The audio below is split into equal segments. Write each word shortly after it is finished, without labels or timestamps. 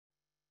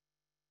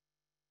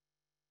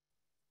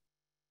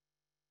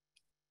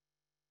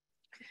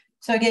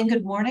So again,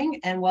 good morning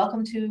and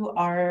welcome to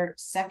our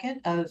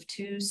second of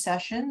two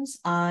sessions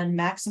on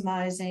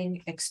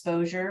maximizing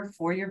exposure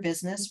for your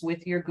business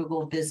with your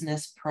Google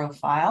Business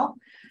Profile.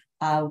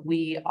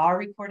 We are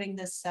recording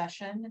this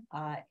session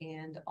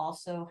and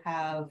also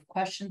have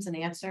questions and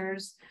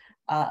answers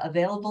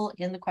available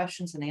in the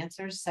questions and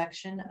answers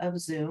section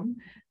of Zoom.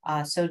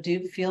 So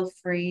do feel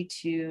free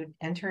to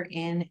enter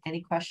in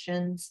any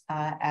questions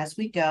as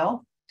we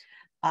go.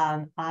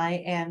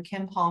 I am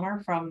Kim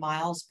Palmer from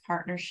Miles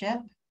Partnership.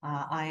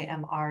 I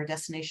am our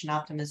Destination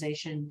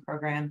Optimization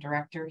Program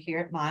Director here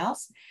at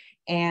Miles,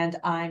 and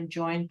I'm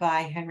joined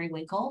by Henry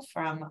Winkle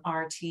from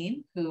our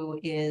team, who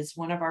is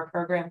one of our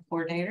program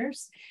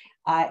coordinators.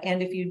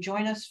 And if you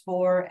join us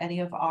for any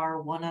of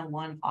our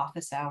one-on-one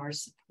office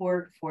hours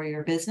support for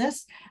your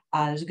business,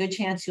 there's a good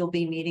chance you'll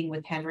be meeting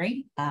with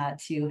Henry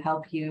to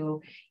help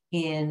you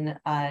in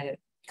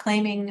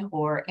claiming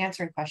or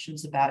answering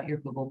questions about your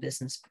Google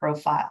Business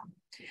Profile.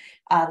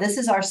 This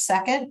is our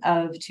second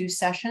of two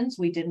sessions.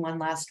 We did one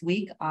last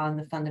week on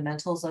the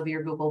fundamentals of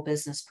your Google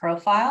Business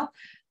Profile.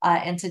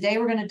 And today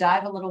we're going to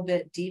dive a little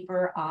bit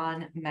deeper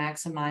on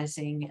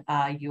maximizing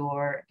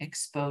your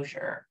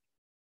exposure.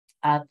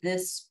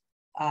 This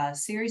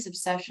series of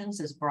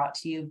sessions is brought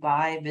to you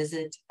by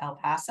Visit El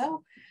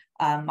Paso.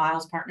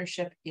 Miles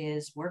Partnership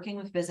is working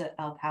with Visit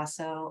El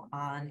Paso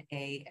on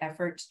an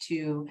effort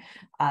to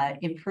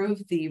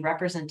improve the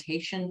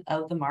representation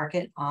of the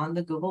market on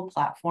the Google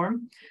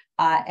platform.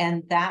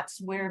 And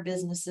that's where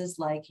businesses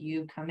like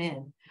you come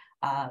in.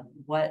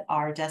 What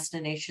our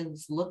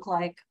destinations look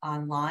like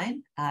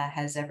online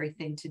has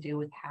everything to do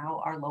with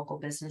how our local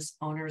business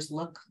owners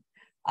look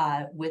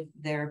with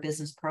their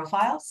business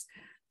profiles.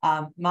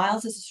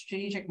 Miles is a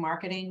strategic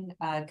marketing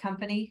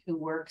company who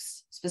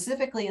works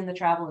specifically in the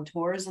travel and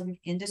tourism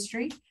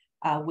industry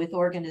with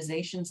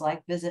organizations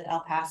like Visit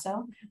El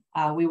Paso.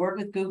 We work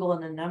with Google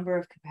in a number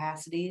of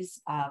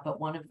capacities, but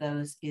one of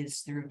those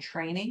is through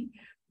training,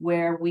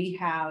 where we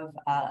have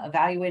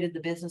evaluated the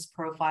business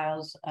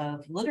profiles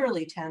of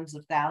literally tens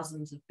of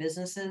thousands of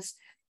businesses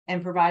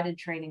and provided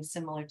training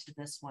similar to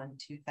this one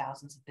to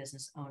thousands of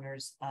business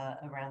owners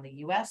around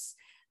the US.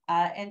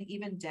 And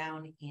even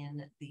down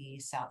in the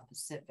South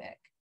Pacific.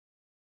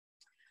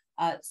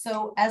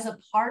 So as a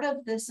part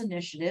of this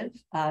initiative,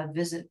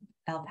 Visit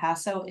El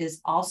Paso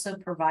is also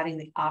providing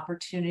the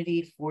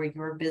opportunity for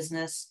your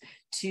business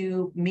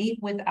to meet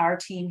with our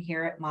team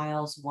here at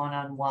Miles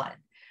one-on-one.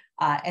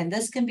 And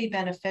this can be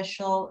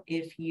beneficial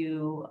if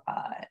you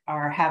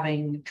are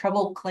having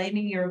trouble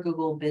claiming your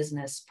Google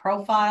Business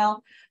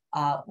Profile,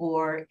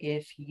 or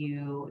if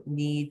you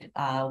need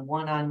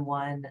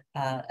one-on-one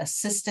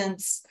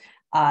assistance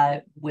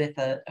with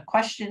a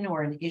question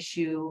or an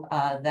issue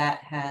that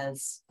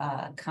has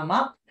come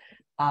up.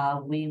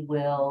 We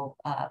will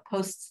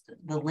post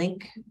the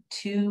link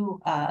to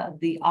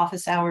the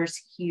office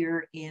hours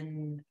here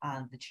in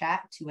the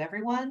chat to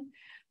everyone,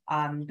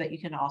 but you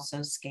can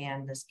also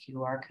scan this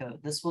QR code.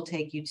 This will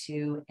take you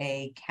to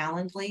a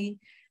Calendly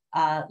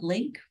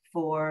link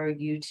for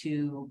you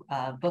to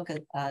book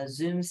a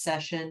Zoom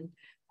session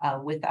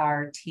with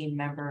our team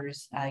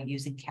members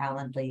using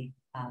Calendly.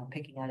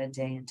 Picking out a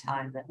day and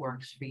time that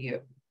works for you.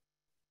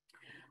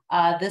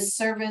 This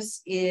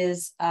service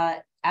is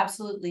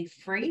absolutely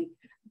free.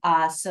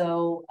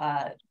 So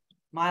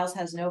Miles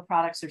has no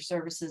products or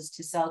services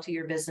to sell to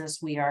your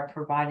business. We are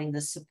providing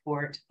this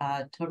support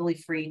totally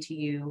free to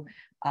you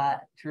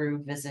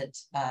through Visit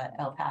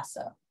El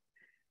Paso.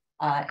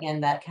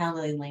 And that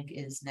Calendly link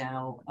is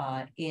now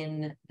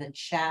in the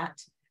chat.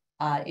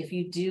 If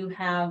you do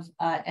have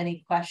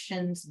any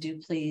questions, do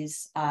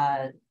please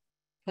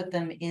put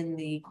them in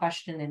the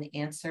question and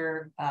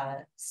answer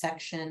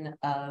section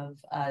of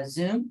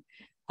Zoom,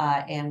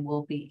 and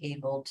we'll be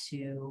able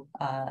to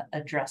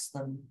address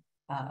them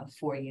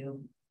for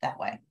you that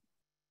way.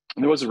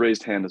 And there was a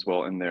raised hand as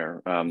well in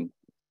there. I'm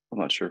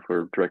not sure if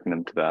we're directing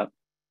them to that.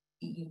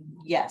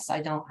 Yes,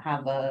 I don't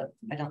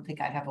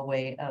think I have a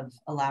way of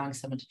allowing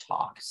someone to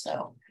talk.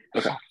 So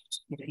okay.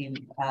 If you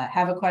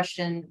have a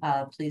question,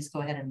 please go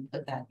ahead and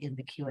put that in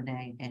the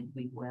Q&A and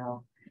we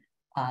will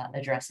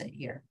address it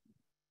here.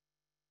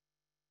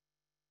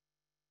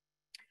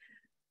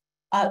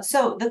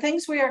 So the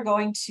things we are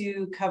going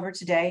to cover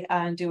today,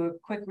 and do a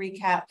quick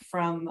recap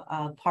from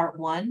part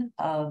one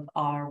of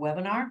our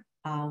webinar.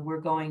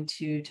 We're going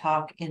to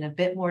talk in a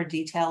bit more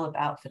detail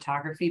about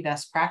photography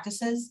best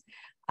practices,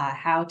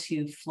 how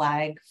to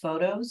flag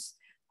photos,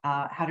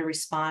 how to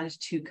respond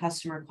to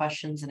customer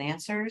questions and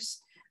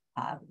answers,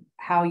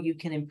 how you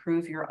can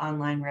improve your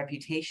online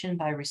reputation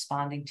by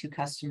responding to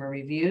customer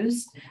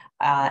reviews,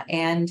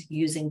 and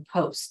using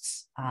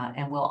posts.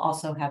 And we'll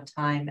also have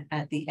time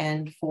at the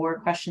end for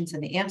questions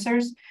and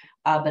answers,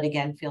 but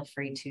again, feel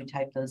free to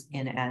type those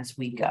in as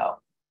we go.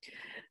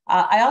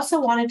 I also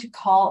wanted to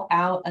call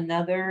out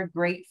another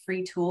great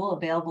free tool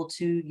available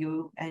to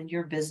you and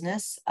your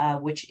business,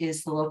 which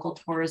is the Local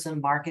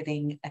Tourism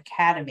Marketing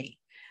Academy.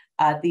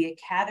 The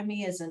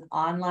Academy is an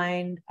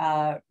online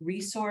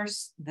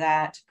resource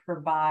that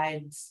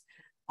provides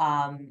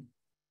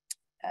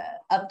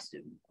up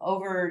to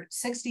over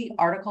 60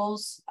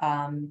 articles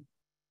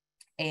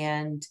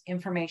and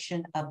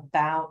information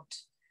about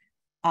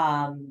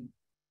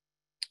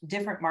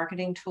different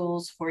marketing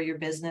tools for your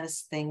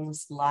business,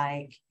 things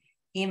like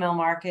email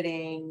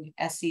marketing,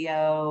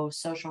 SEO,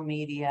 social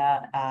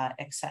media,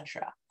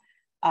 etc.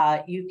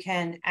 You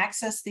can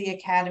access the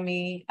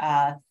Academy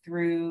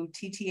through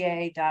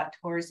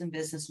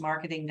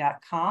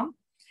tta.tourismbusinessmarketing.com,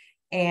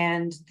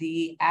 and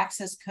the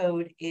access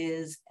code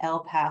is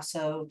El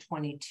Paso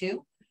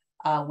 22.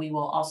 We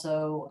will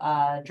also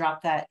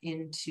drop that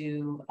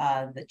into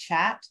the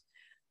chat.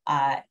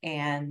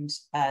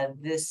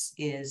 This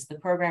is the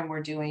program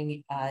we're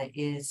doing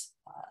is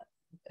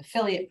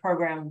affiliate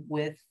program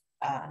with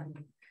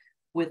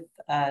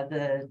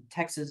the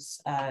Texas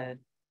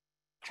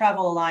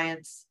Travel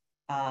Alliance.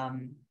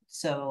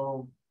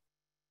 So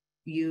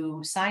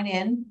you sign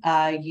in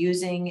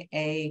using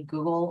a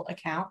Google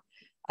account.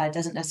 It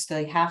doesn't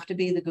necessarily have to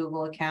be the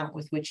Google account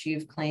with which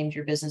you've claimed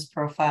your business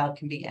profile. It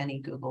can be any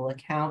Google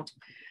account.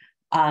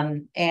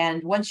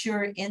 And once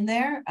you're in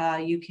there,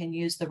 you can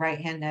use the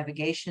right-hand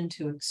navigation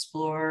to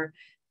explore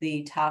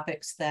the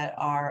topics that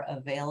are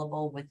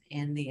available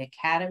within the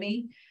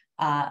Academy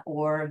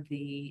or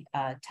the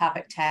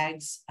topic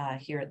tags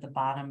here at the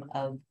bottom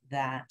of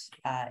that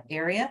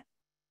area.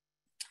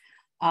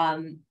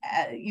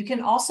 You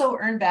can also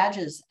earn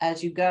badges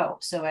as you go.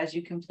 So as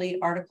you complete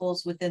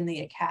articles within the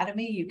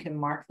Academy, you can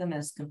mark them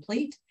as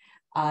complete.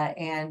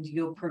 And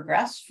you'll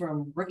progress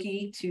from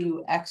rookie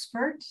to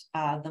expert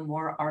the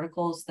more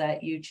articles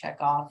that you check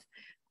off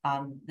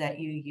that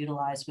you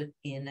utilize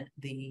within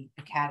the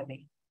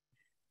Academy.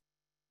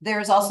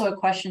 There's also a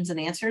questions and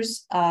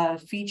answers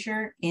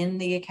feature in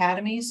the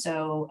Academy.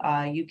 So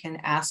you can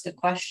ask a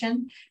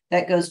question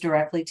that goes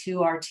directly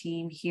to our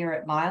team here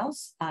at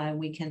Miles.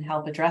 We can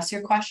help address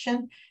your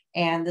question.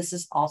 And this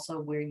is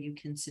also where you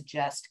can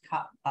suggest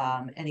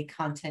any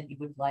content you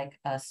would like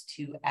us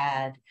to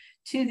add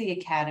to the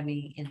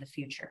Academy in the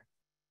future.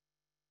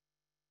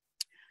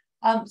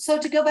 So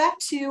to go back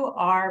to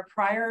our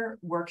prior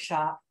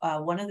workshop,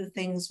 one of the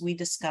things we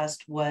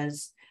discussed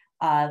was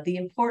the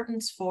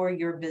importance for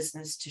your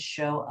business to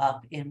show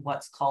up in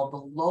what's called the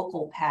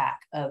local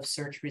pack of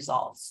search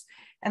results.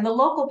 And the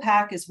local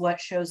pack is what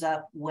shows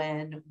up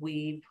when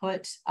we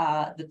put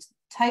the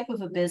type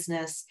of a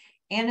business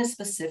and a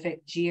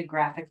specific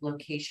geographic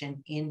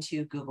location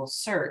into Google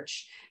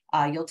search.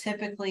 You'll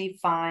typically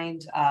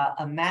find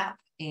a map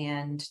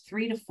and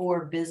 3 to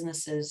 4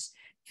 businesses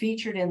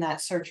featured in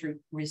that search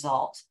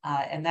result.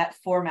 And that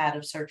format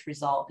of search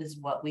result is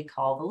what we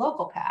call the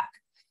local pack.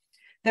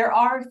 There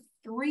are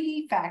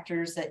 3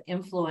 factors that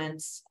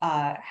influence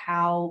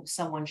how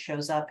someone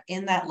shows up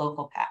in that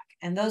local pack.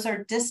 And those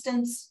are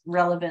distance,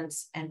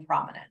 relevance, and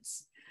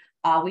prominence.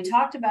 We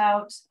talked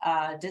about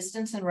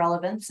distance and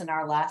relevance in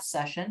our last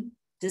session.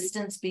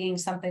 Distance being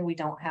something we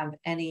don't have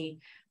any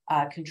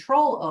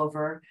control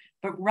over,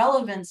 but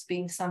relevance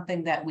being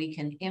something that we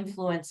can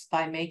influence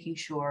by making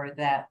sure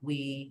that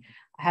we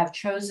have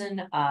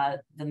chosen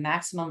the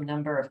maximum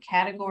number of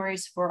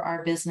categories for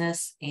our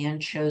business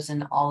and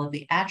chosen all of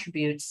the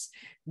attributes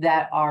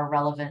that are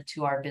relevant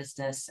to our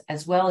business,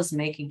 as well as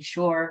making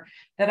sure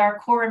that our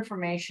core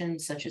information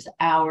such as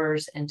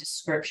hours and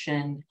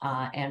description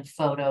and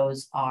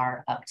photos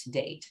are up to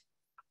date.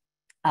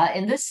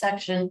 In this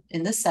session,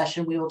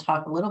 we will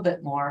talk a little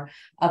bit more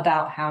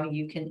about how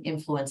you can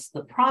influence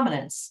the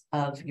prominence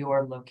of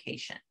your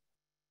location.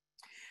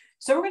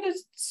 So we're going to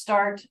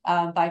start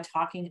by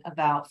talking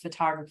about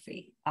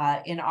photography.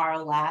 In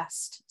our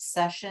last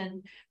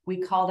session, we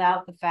called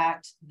out the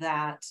fact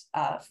that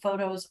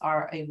photos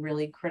are a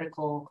really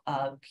critical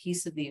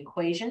piece of the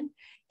equation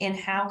in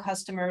how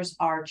customers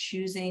are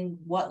choosing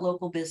what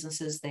local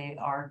businesses they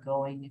are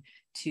going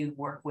to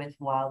work with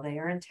while they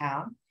are in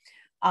town.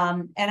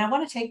 And I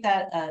want to take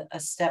that a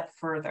step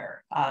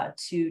further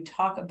to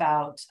talk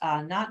about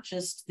not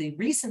just the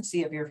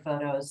recency of your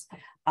photos,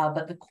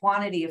 but the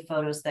quantity of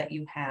photos that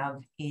you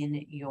have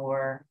in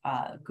your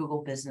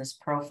Google Business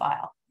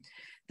profile.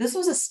 This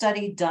was a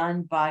study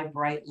done by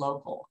Bright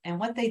Local. And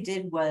what they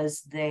did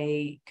was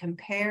they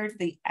compared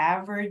the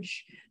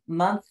average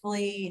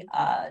monthly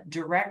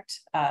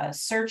direct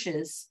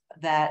searches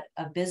that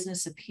a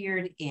business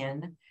appeared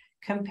in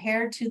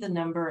compared to the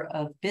number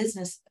of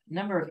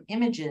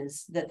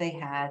images that they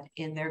had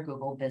in their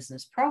Google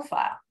Business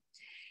profile.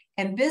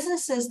 And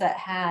businesses that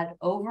had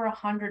over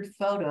 100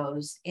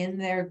 photos in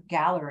their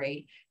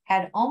gallery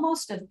had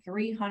almost a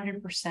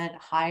 300%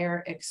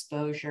 higher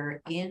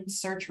exposure in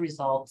search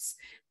results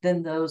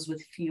than those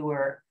with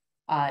fewer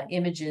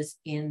images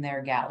in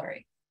their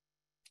gallery.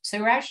 So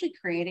we're actually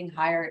creating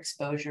higher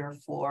exposure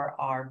for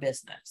our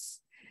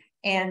business.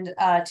 And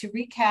to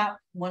recap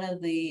one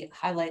of the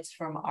highlights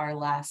from our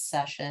last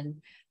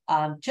session,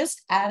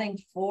 just adding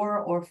 4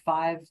 or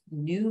 5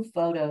 new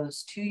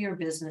photos to your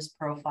business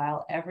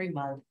profile every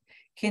month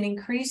can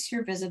increase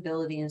your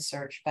visibility in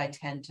search by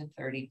 10 to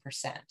 30%.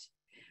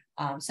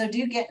 So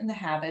do get in the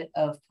habit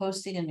of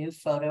posting a new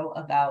photo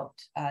about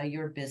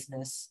your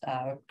business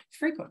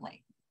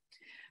frequently.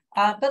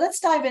 But let's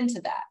dive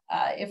into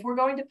that. If we're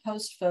going to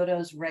post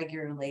photos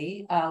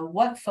regularly,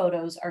 what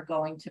photos are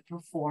going to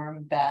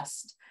perform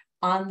best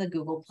on the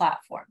Google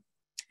platform?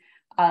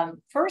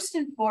 First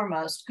and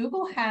foremost,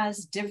 Google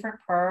has different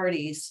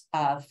priorities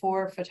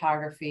for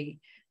photography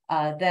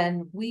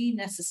than we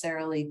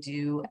necessarily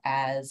do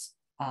as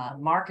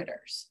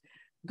marketers.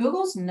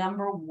 Google's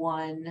number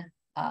one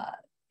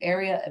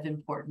area of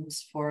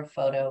importance for a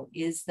photo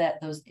is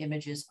that those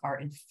images are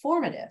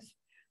informative.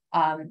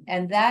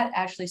 And that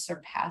actually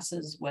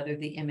surpasses whether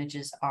the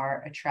images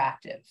are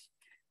attractive.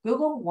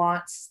 Google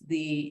wants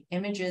the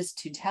images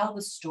to tell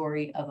the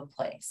story of a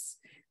place,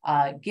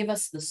 give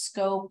us the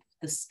scope,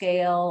 the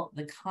scale,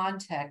 the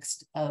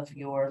context of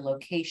your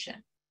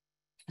location.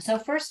 So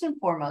first and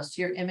foremost,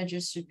 your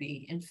images should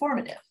be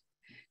informative.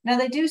 Now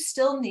they do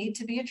still need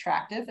to be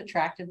attractive.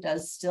 Attractive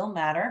does still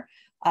matter.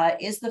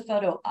 Is the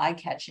photo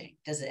eye-catching?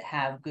 Does it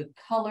have good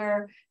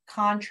color,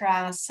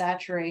 contrast,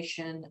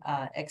 saturation,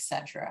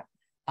 etc.?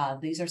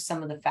 These are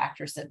some of the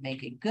factors that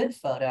make a good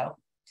photo.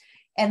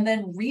 And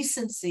then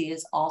recency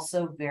is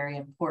also very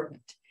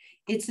important.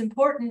 It's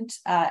important,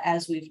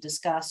 as we've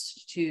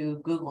discussed,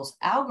 to Google's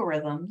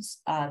algorithms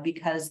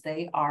because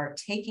they are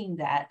taking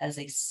that as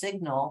a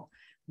signal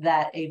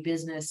that a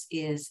business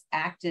is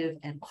active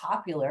and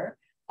popular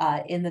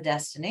in the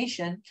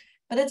destination.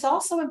 But it's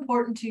also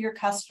important to your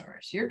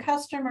customers. Your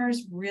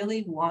customers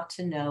really want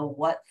to know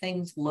what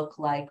things look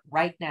like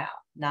right now,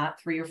 not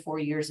 3 or 4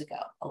 years ago.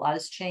 A lot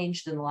has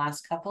changed in the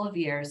last couple of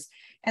years,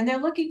 and they're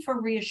looking for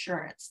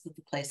reassurance that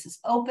the place is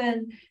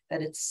open,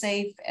 that it's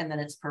safe, and that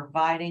it's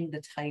providing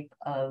the type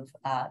of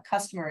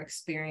customer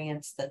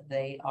experience that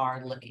they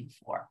are looking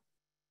for.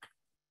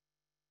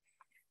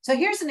 So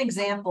here's an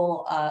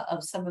example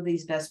of some of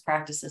these best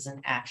practices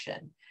in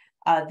action.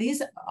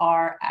 These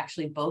are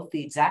actually both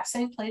the exact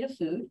same plate of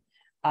food.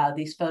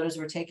 These photos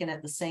were taken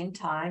at the same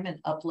time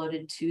and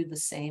uploaded to the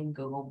same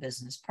Google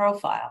business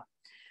profile.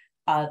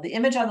 The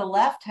image on the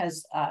left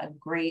has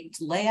great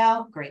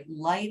layout, great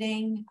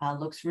lighting,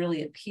 looks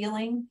really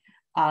appealing,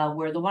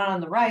 where the one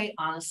on the right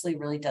honestly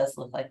really does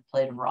look like a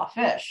plate of raw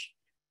fish.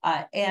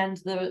 And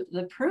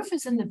the proof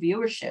is in the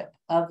viewership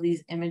of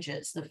these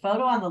images. The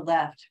photo on the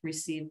left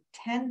received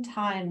 10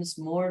 times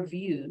more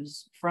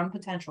views from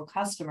potential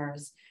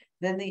customers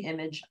than the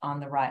image on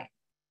the right.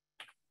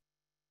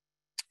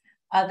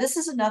 This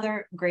is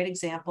another great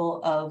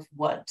example of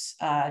what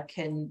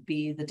can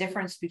be the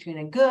difference between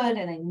a good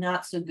and a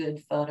not so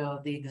good photo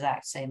of the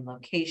exact same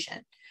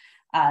location.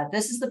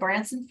 This is the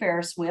Branson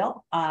Ferris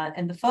wheel,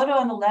 and the photo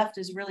on the left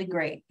is really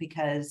great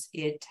because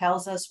it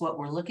tells us what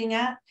we're looking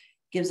at,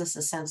 gives us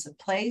a sense of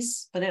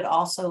place, but it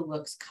also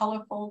looks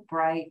colorful,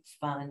 bright,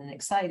 fun, and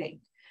exciting.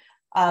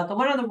 The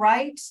one on the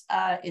right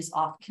is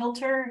off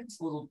kilter. It's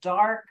a little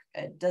dark.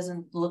 It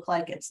doesn't look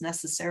like it's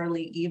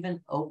necessarily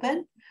even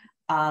open.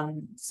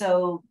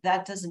 So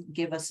that doesn't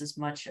give us as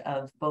much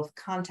of both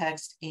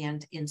context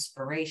and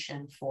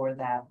inspiration for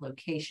that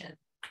location.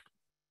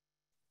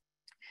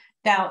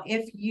 Now,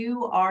 if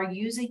you are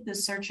using the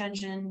search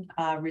engine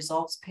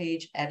results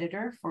page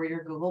editor for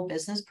your Google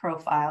business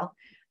profile,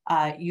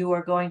 you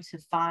are going to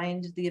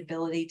find the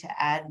ability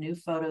to add new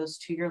photos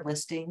to your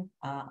listing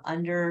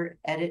under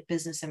Edit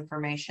Business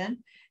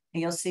Information.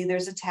 And you'll see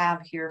there's a tab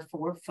here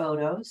for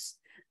photos,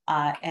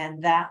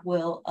 and that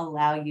will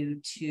allow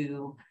you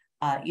to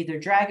either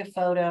drag a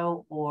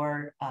photo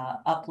or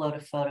upload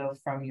a photo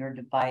from your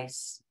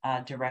device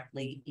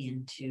directly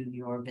into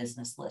your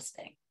business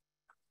listing.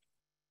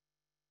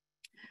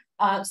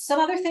 Some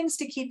other things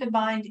to keep in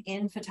mind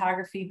in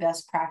photography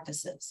best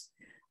practices.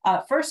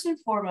 First and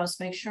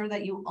foremost, make sure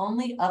that you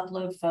only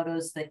upload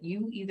photos that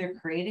you either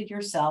created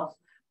yourself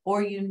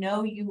or you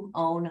know you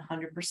own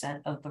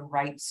 100% of the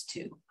rights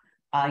to.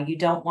 You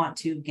don't want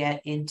to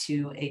get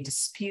into a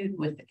dispute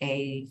with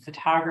a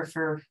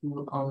photographer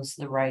who owns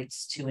the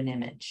rights to an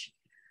image.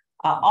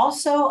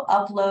 Also,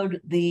 upload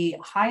the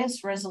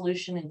highest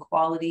resolution and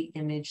quality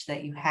image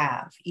that you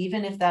have,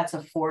 even if that's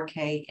a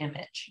 4K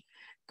image.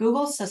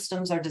 Google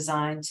systems are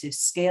designed to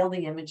scale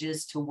the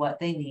images to what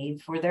they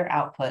need for their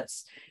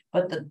outputs,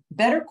 but the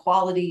better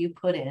quality you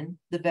put in,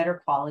 the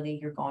better quality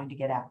you're going to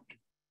get out.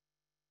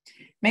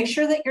 Make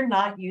sure that you're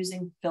not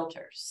using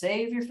filters.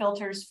 Save your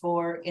filters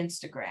for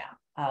Instagram.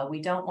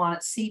 We don't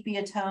want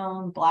sepia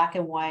tone, black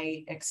and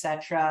white,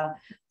 etc.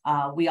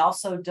 We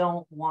also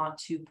don't want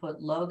to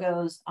put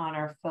logos on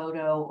our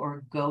photo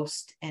or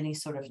ghost any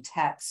sort of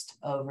text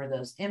over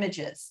those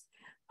images.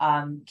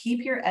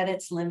 Keep your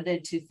edits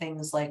limited to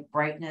things like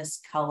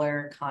brightness,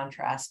 color,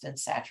 contrast, and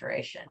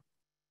saturation.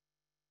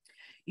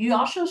 You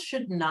also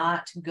should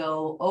not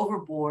go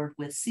overboard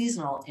with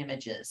seasonal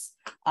images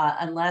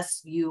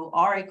unless you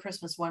are a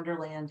Christmas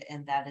wonderland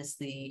and that is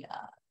the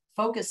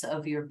focus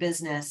of your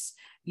business.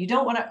 You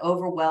don't want to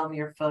overwhelm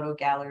your photo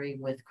gallery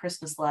with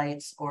Christmas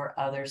lights or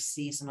other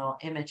seasonal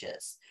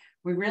images.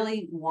 We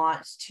really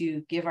want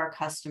to give our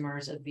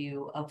customers a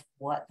view of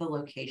what the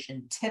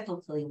location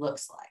typically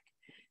looks like.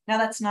 Now,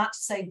 that's not to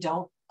say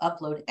don't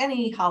upload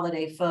any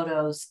holiday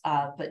photos,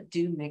 but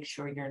do make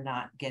sure you're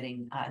not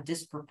getting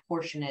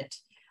disproportionate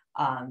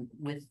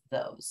with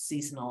those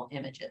seasonal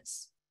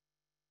images.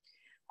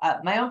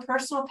 My own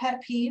personal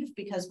pet peeve,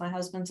 because my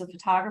husband's a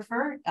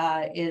photographer,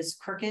 is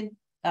crooked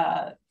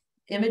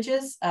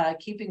images.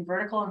 Keeping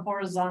vertical and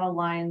horizontal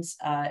lines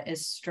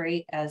as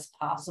straight as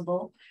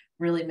possible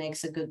really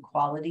makes a good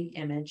quality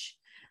image.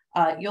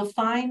 You'll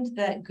find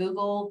that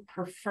Google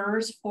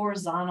prefers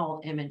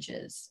horizontal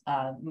images.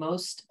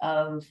 Most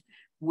of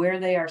where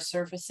they are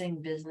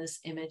surfacing business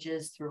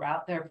images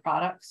throughout their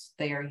products,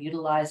 they are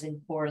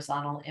utilizing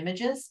horizontal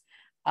images.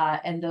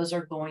 And those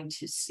are going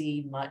to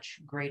see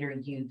much greater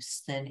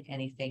use than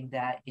anything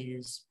that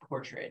is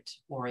portrait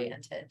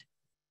oriented.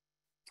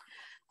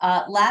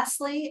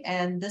 Lastly,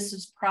 and this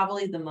is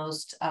probably the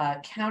most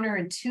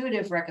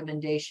counterintuitive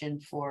recommendation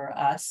for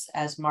us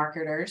as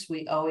marketers,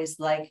 we always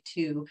like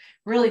to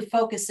really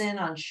focus in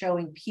on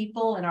showing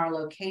people in our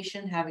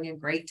location having a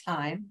great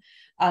time.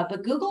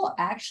 But Google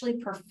actually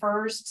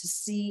prefers to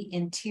see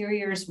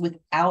interiors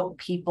without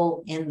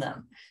people in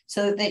them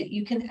so that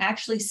you can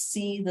actually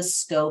see the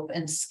scope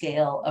and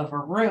scale of a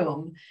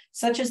room,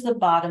 such as the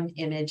bottom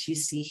image you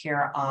see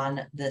here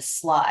on this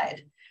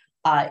slide.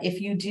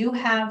 If you do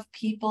have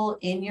people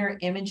in your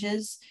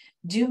images,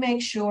 do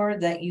make sure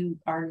that you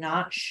are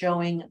not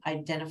showing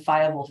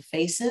identifiable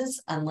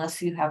faces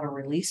unless you have a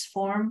release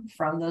form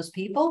from those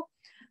people.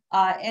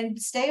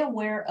 And stay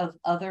aware of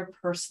other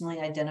personally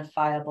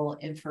identifiable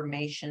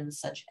information,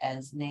 such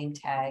as name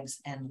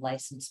tags and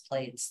license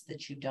plates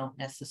that you don't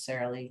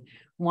necessarily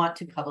want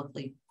to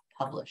publicly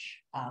publish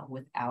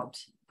without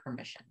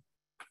permission.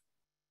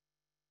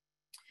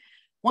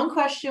 One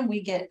question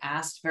we get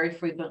asked very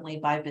frequently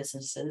by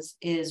businesses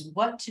is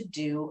what to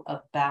do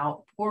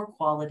about poor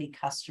quality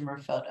customer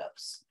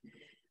photos.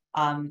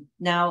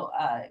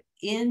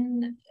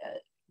 In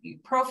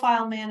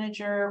Profile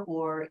Manager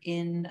or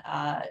in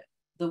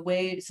the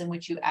ways in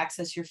which you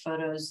access your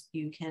photos,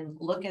 you can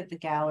look at the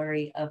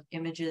gallery of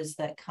images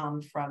that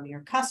come from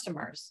your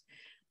customers.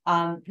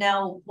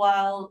 Now,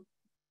 while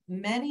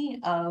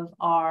many of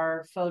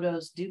our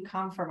photos do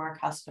come from our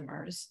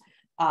customers,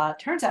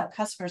 turns out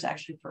customers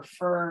actually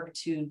prefer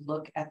to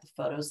look at the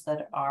photos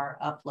that are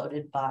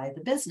uploaded by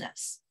the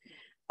business.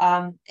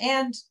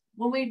 And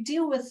when we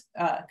deal with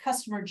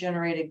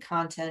customer-generated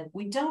content,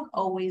 we don't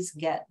always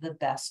get the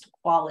best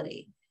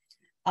quality.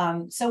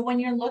 So when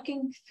you're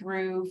looking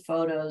through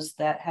photos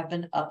that have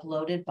been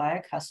uploaded by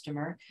a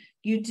customer,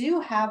 you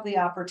do have the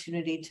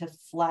opportunity to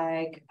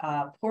flag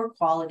poor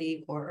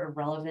quality or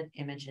irrelevant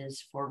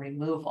images for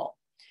removal.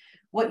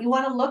 What you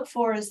want to look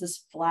for is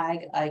this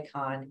flag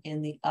icon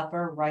in the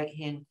upper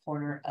right-hand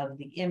corner of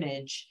the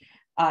image.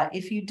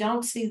 If you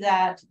don't see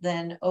that,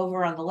 then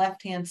over on the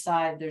left-hand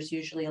side, there's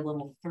usually a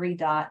little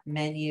 3-dot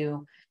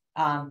menu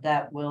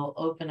that will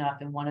open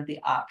up, and one of the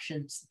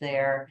options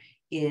there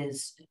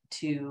is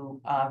to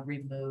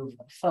remove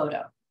a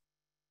photo.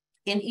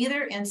 In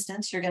either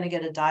instance, you're going to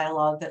get a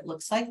dialog that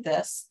looks like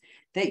this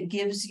that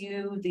gives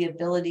you the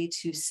ability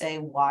to say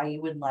why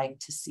you would like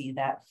to see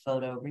that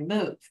photo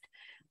removed.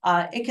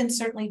 It can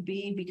certainly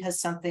be because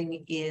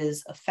something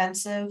is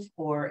offensive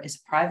or is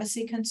a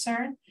privacy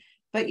concern,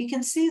 but you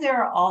can see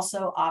there are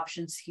also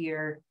options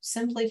here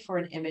simply for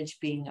an image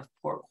being of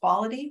poor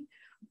quality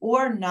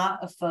or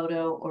not a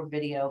photo or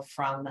video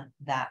from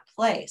that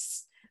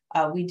place.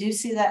 We do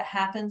see that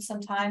happen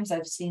sometimes.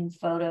 I've seen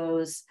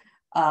photos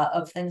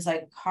of things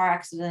like car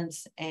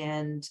accidents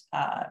and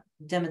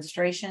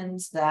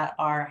demonstrations that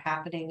are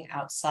happening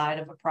outside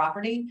of a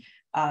property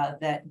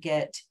that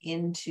get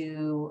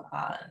into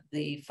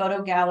the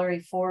photo gallery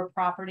for a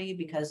property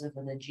because of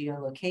the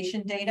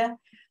geolocation data.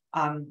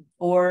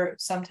 Or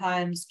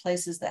sometimes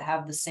places that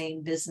have the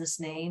same business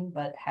name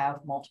but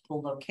have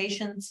multiple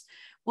locations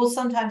will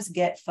sometimes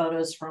get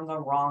photos from the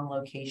wrong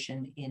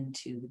location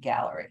into the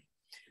gallery.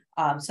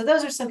 So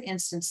those are some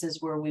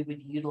instances where we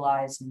would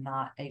utilize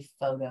not a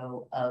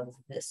photo of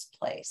this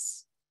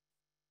place.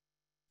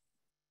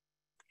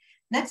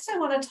 Next, I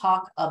want to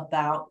talk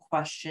about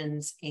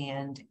questions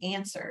and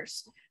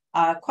answers.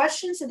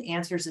 Questions and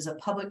answers is a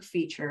public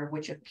feature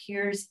which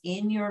appears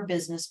in your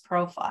business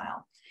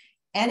profile.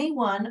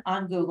 Anyone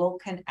on Google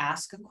can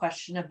ask a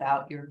question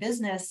about your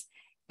business,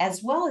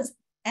 as well as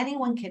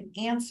anyone can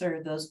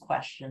answer those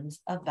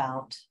questions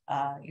about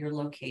your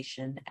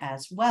location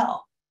as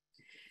well.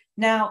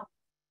 Now,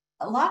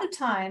 a lot of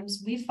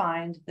times we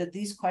find that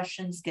these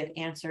questions get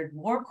answered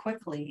more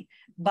quickly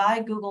by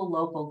Google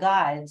local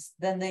guides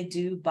than they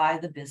do by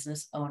the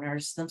business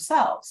owners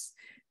themselves.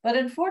 But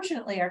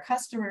unfortunately, our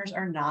customers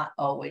are not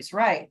always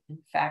right. In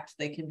fact,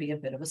 they can be a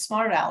bit of a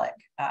smart aleck.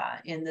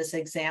 In this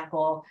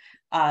example,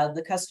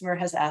 the customer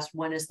has asked,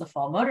 when is the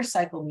fall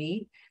motorcycle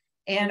meet?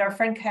 And our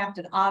friend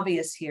Captain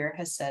Obvious here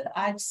has said,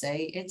 I'd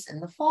say it's in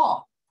the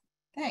fall.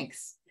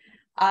 Thanks.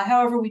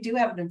 However, we do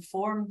have an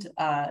informed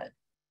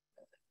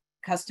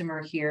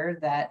customer here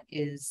that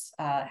is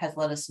has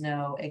let us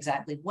know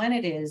exactly when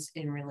it is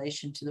in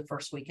relation to the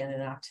first weekend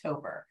in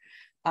October.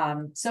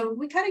 So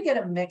we kind of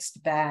get a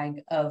mixed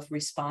bag of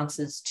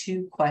responses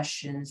to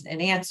questions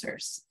and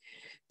answers.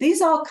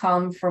 These all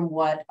come from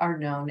what are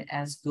known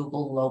as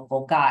Google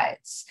local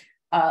guides.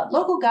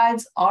 Local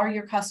guides are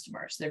your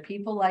customers. They're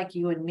people like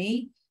you and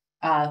me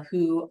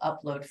who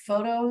upload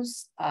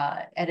photos,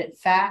 edit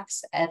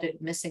facts,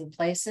 edit missing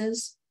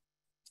places.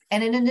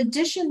 And in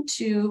addition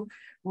to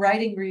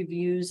writing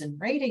reviews and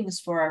ratings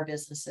for our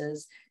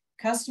businesses,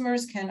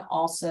 customers can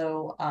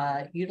also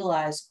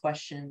utilize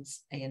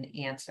questions and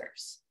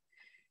answers.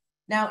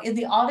 Now, in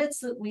the audits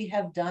that we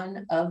have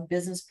done of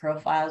business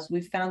profiles,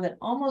 we've found that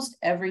almost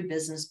every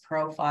business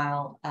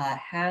profile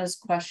has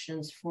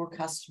questions for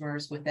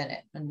customers within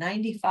it.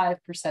 95%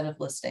 of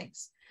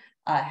listings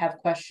have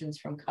questions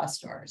from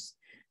customers.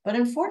 But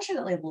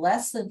unfortunately,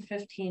 less than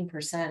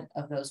 15%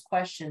 of those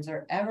questions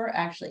are ever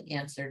actually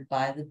answered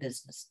by the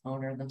business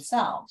owner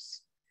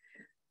themselves.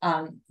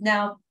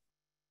 Now,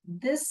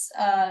 this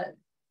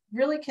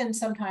really can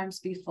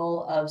sometimes be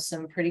full of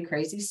some pretty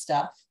crazy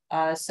stuff.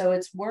 So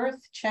it's worth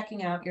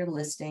checking out your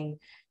listing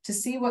to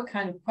see what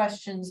kind of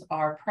questions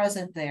are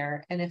present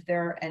there and if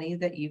there are any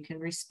that you can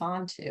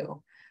respond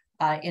to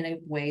in a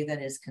way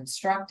that is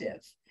constructive.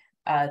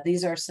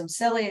 These are some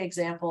silly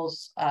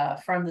examples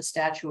from the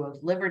Statue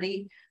of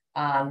Liberty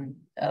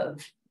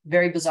of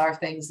very bizarre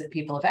things that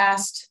people have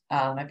asked.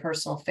 My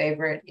personal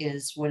favorite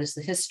is, what is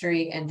the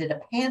history and did a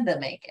panda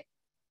make it?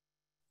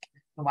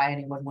 Why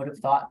anyone would have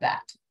thought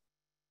that.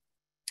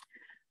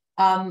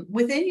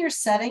 Within your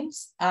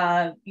settings,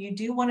 you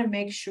do want to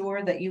make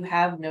sure that you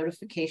have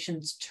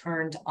notifications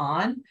turned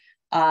on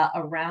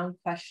around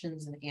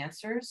questions and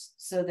answers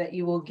so that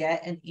you will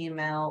get an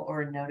email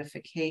or a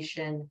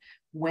notification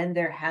when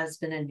there has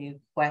been a new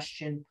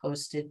question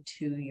posted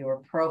to your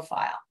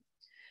profile.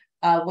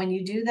 When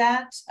you do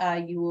that,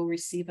 you will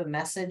receive a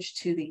message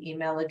to the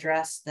email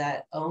address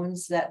that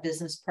owns that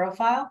business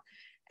profile,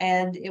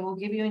 and it will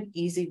give you an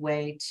easy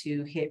way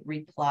to hit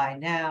reply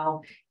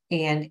now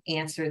and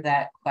answer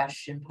that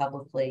question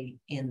publicly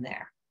in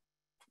there.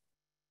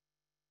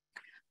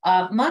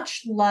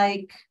 Much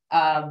like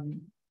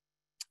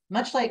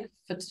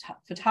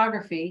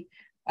photography,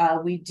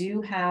 we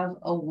do have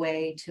a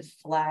way to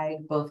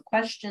flag both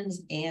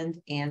questions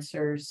and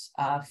answers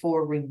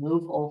for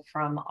removal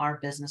from our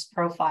business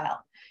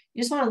profile.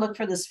 You just want to look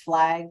for this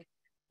flag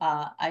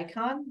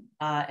icon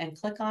and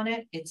click on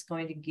it. It's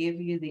going to give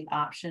you the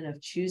option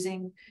of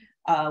choosing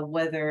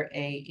whether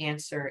an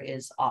answer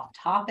is off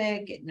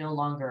topic, it no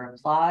longer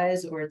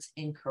applies, or it's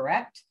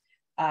incorrect,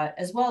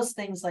 as well as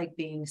things like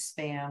being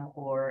spam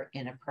or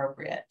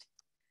inappropriate.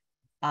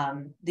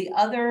 The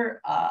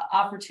other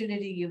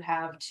opportunity you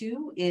have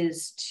too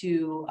is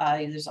to,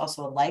 there's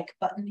also a like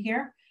button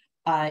here.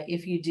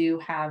 If you do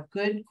have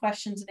good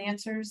questions and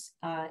answers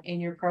in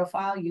your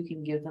profile, you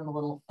can give them a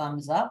little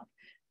thumbs up.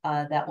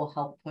 That will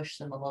help push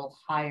them a little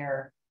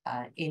higher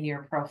in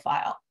your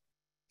profile.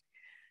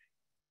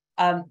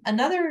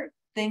 Another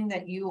thing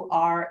that you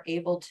are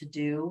able to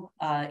do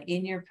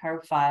in your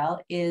profile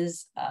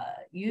is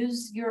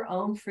use your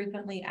own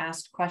frequently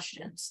asked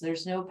questions.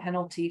 There's no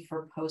penalty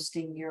for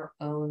posting your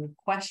own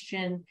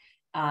question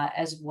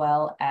as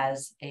well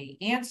as an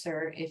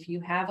answer. If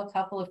you have a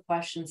couple of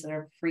questions that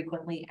are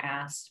frequently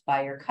asked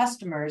by your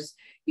customers,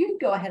 you can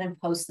go ahead and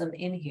post them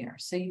in here.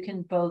 So you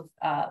can both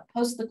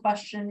post the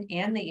question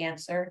and the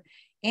answer,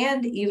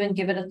 and even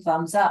give it a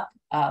thumbs up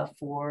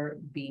for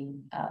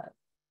being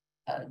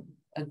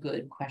a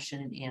good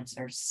question and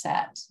answer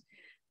set.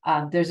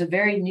 There's a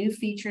very new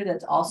feature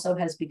that also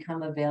has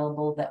become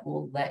available that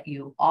will let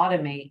you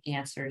automate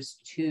answers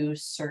to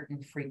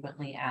certain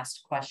frequently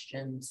asked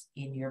questions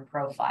in your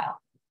profile.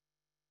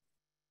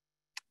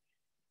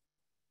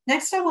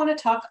 Next, I want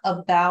to talk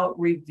about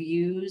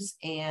reviews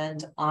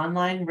and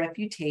online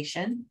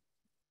reputation.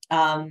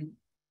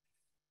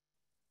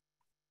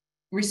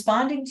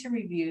 Responding to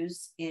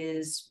reviews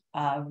is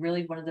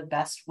really one of the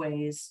best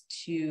ways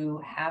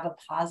to have a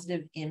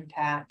positive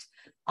impact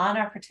on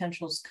our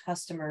potential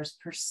customers'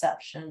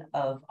 perception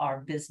of our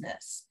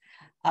business.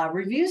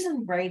 Reviews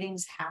and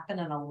ratings happen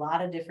in a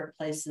lot of different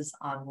places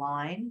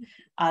online.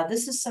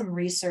 This is some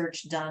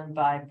research done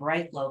by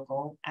Bright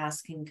Local,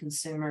 asking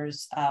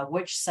consumers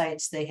which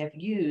sites they have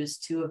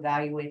used to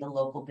evaluate a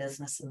local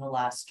business in the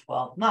last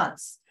 12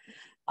 months.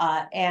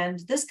 And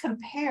this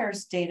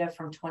compares data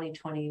from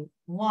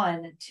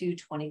 2021 to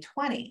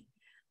 2020.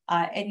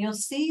 And you'll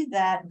see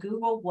that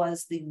Google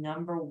was the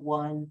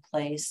 #1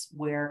 place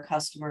where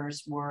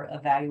customers were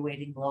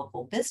evaluating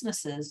local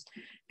businesses.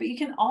 But you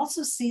can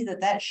also see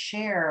that that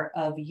share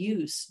of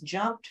use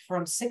jumped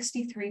from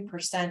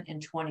 63%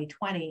 in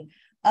 2020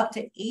 up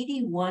to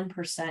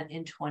 81%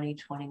 in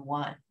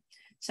 2021.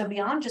 So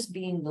beyond just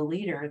being the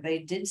leader, they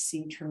did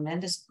see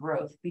tremendous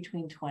growth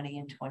between 20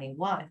 and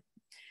 21.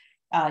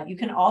 You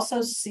can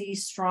also see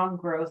strong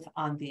growth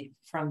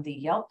from the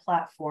Yelp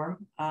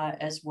platform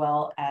as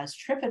well as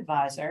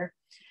TripAdvisor.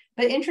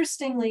 But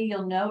interestingly,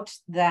 you'll note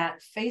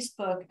that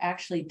Facebook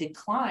actually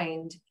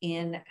declined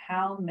in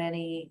how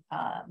many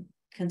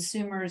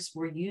consumers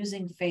were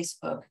using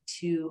Facebook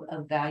to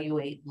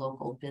evaluate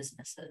local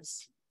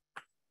businesses.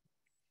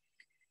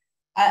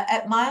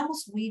 At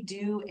Miles, we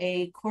do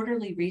a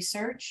quarterly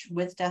research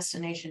with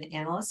destination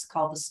analysts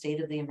called the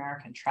State of the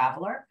American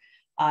Traveler.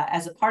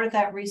 As a part of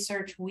that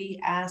research, we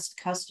asked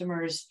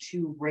customers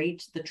to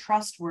rate the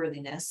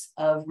trustworthiness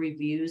of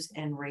reviews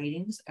and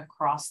ratings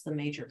across the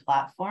major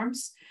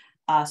platforms.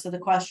 So the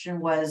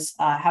question was,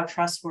 how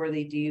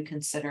trustworthy do you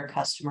consider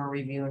customer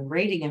review and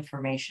rating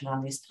information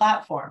on these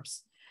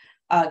platforms?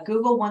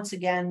 Google, once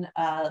again,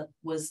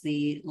 was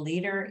the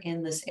leader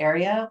in this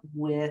area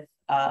with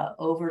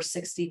over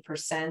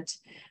 60%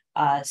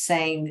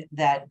 saying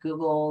that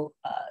Google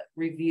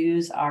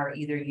reviews are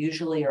either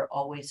usually or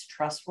always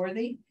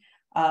trustworthy,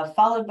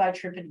 followed by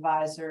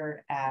TripAdvisor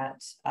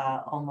at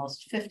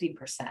almost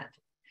 50%.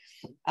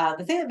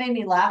 The thing that made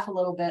me laugh a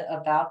little bit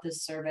about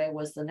this survey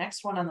was the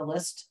next one on the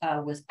list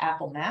was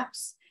Apple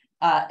Maps.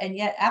 And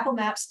yet Apple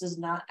Maps does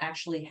not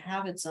actually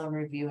have its own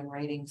review and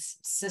ratings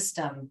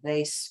system.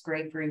 They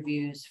scrape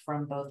reviews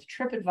from both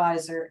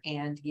TripAdvisor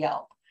and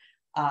Yelp.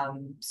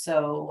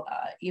 So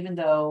even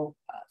though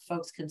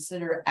folks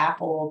consider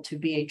Apple to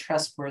be a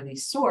trustworthy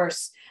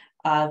source,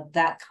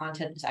 that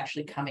content is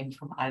actually coming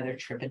from either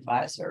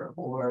TripAdvisor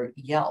or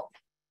Yelp.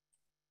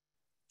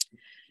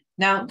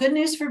 Now, good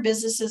news for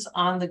businesses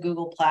on the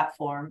Google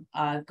platform.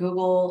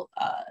 Google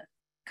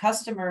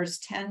customers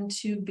tend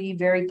to be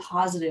very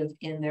positive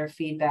in their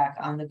feedback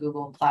on the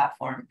Google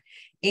platform.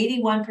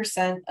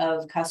 81%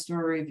 of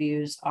customer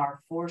reviews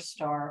are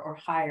 4-star or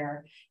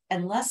higher,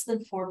 and less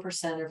than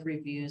 4% of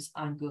reviews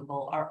on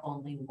Google are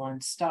only 1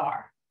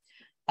 star.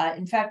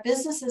 In fact,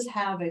 businesses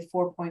have a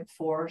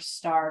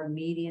 4.4-star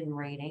median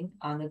rating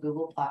on the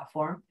Google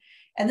platform.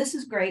 And this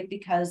is great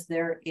because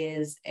there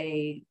is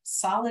a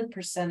solid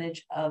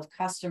percentage of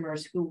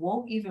customers who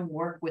won't even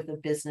work with a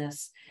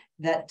business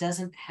that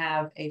doesn't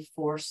have a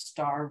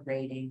 4-star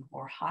rating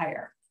or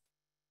higher.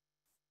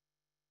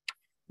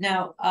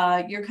 Now,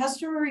 your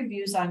customer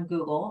reviews on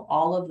Google,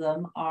 all of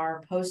them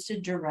are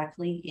posted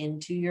directly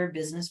into your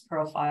business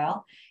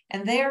profile,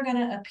 and they are going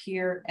to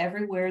appear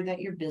everywhere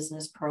that your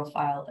business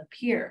profile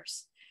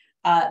appears.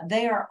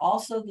 They are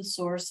also the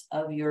source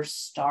of your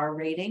star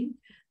rating,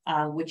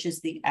 which is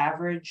the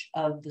average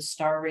of the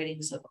star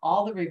ratings of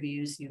all the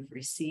reviews you've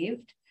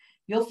received.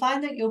 You'll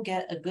find that you'll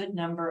get a good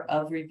number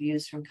of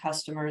reviews from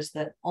customers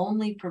that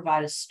only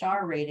provide a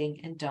star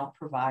rating and don't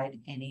provide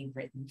any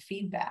written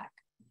feedback.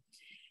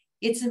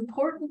 It's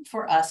important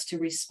for us to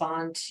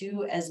respond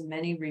to as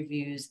many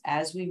reviews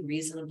as we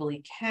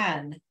reasonably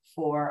can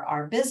for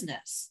our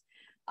business.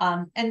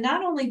 And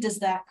not only does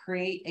that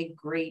create a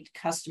great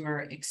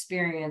customer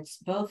experience,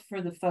 both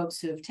for the folks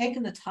who have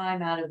taken the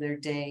time out of their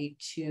day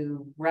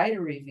to write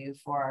a review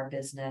for our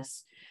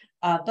business,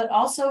 but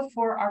also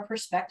for our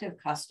prospective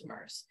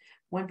customers.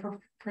 When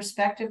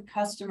prospective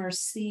customers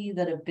see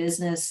that a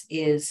business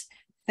is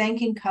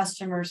thanking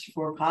customers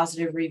for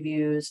positive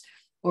reviews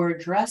or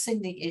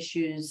addressing the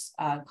issues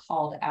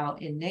called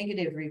out in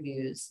negative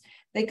reviews,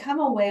 they come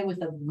away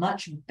with a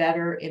much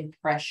better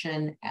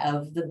impression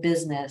of the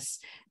business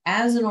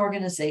as an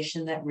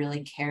organization that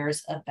really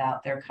cares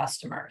about their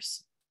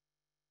customers.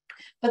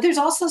 But there's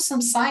also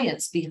some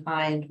science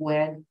behind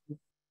whether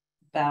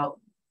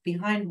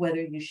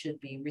you should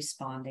be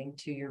responding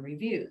to your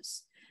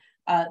reviews.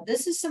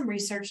 This is some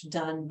research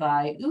done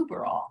by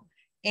Uberall.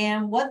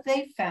 And what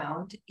they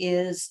found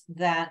is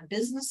that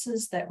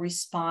businesses that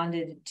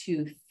responded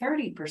to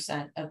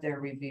 30% of their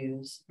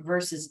reviews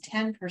versus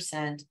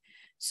 10%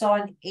 saw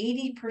an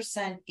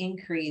 80%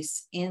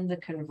 increase in the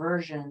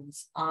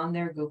conversions on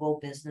their Google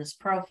business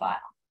profile.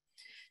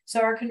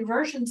 So our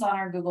conversions on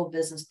our Google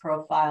business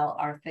profile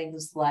are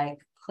things like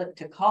click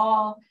to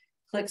call,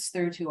 clicks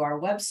through to our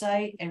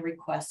website, and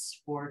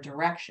requests for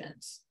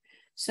directions.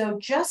 So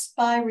just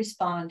by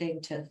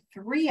responding to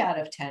 3 out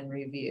of 10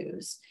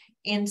 reviews,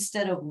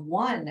 instead of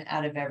 1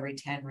 out of every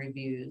 10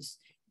 reviews,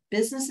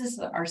 businesses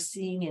are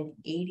seeing an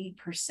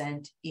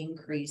 80%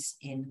 increase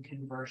in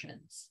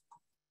conversions.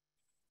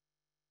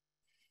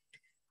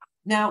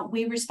 Now,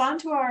 we respond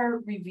to our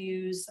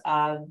reviews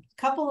a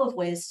couple of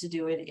ways to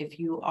do it. If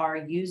you are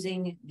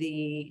using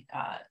the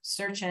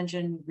search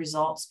engine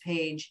results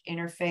page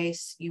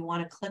interface, you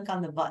want to click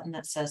on the button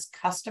that says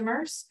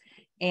customers,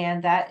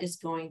 and that is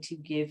going to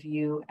give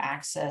you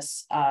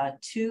access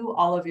to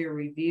all of your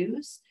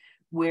reviews,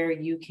 where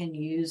you can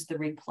use the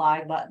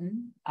reply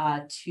button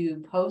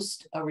to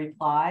post a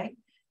reply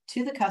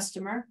to the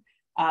customer.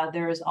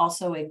 There is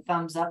also a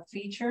thumbs up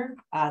feature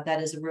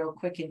that is a real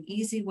quick and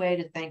easy way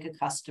to thank a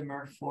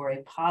customer for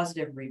a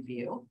positive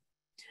review.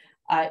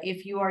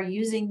 If you are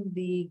using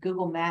the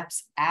Google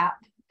Maps app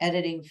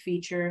editing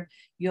feature,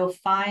 you'll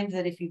find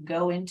that if you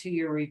go into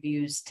your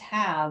reviews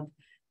tab,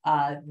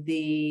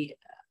 the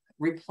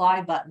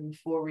reply button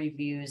for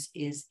reviews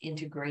is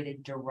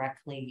integrated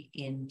directly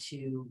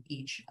into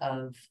each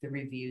of the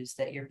reviews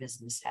that your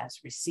business has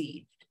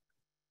received.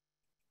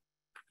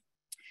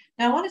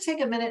 Now, I want to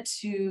take a minute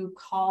to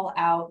call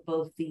out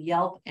both the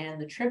Yelp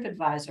and the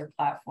TripAdvisor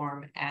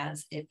platform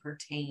as it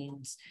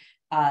pertains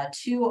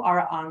to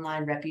our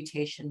online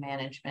reputation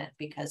management,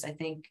 because I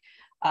think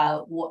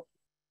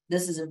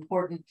this is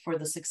important for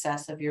the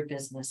success of your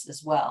business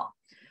as well.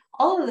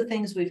 All of the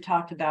things we've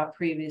talked about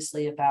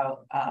previously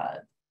about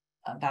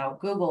about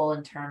Google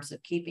in terms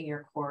of keeping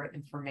your core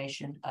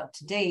information up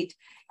to date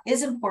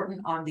is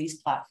important on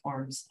these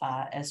platforms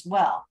as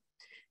well.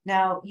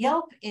 Now,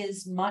 Yelp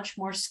is much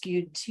more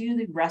skewed to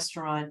the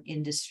restaurant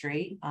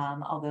industry,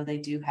 although they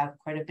do have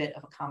quite a bit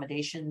of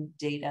accommodation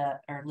data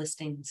or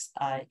listings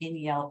in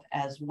Yelp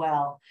as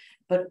well.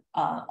 But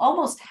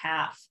almost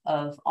half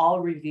of all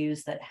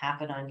reviews that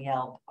happen on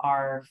Yelp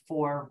are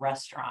for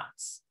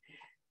restaurants.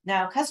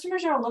 Now,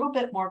 customers are a little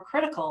bit more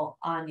critical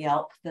on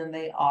Yelp than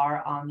they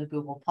are on the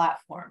Google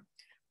platform.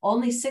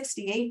 Only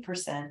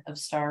 68% of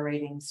star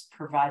ratings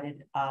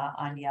provided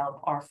on Yelp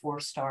are 4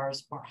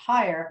 stars or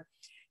higher,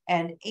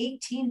 and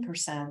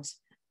 18%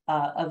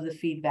 of the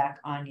feedback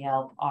on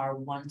Yelp are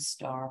 1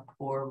 star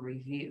poor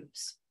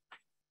reviews.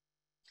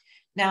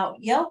 Now,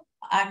 Yelp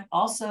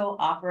also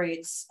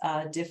operates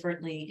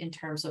differently in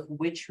terms of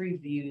which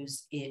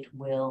reviews it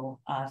will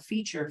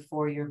feature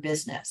for your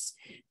business.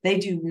 They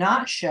do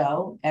not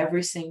show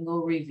every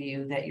single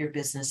review that your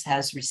business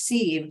has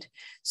received.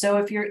 So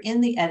if you're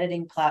in the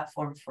editing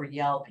platform for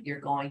Yelp, you're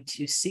going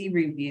to see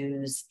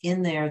reviews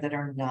in there that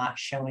are not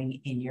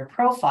showing in your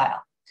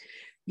profile.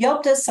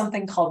 Yelp does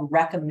something called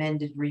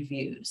recommended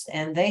reviews,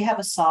 and they have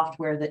a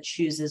software that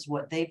chooses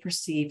what they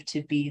perceive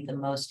to be the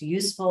most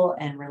useful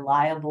and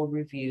reliable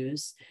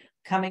reviews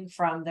coming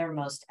from their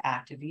most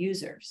active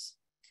users.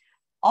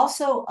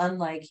 Also,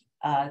 unlike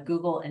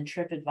Google and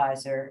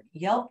TripAdvisor,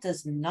 Yelp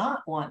does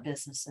not want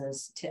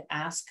businesses to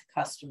ask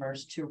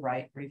customers to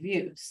write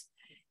reviews.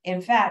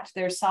 In fact,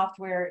 their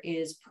software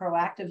is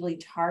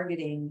proactively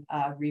targeting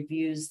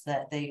reviews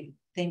that they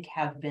think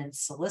have been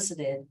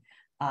solicited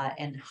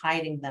and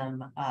hiding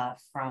them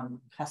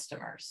from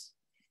customers.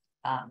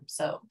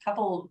 So a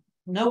couple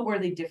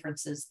noteworthy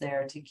differences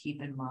there to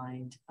keep in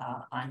mind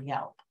on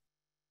Yelp.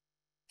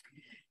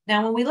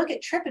 Now, when we look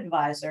at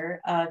TripAdvisor,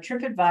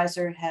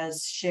 TripAdvisor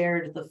has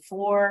shared the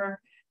 4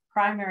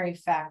 primary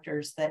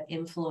factors that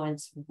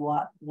influence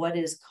what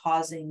is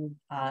causing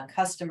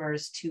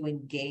customers to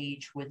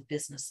engage with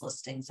business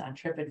listings on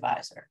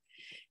TripAdvisor.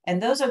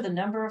 And those are the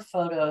number of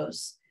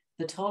photos,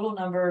 the total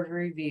number of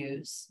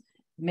reviews,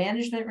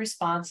 management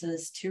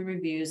responses to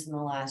reviews in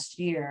the last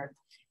year,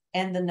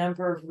 and the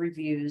number of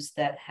reviews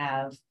that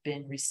have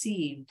been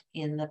received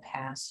in the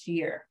past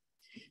year.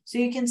 So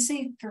you can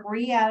see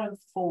 3 out of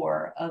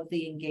 4 of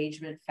the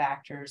engagement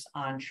factors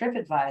on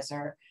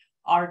TripAdvisor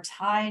are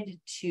tied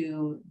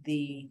to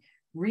the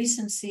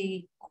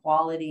recency,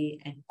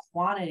 quality, and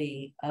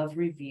quantity of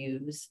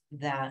reviews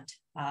that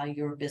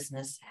your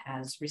business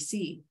has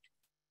received.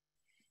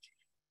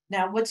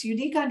 Now, what's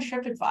unique on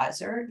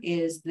TripAdvisor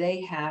is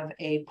they have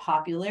a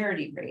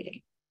popularity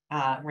rating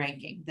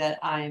ranking that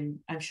I'm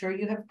sure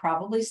you have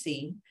probably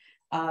seen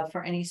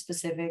for any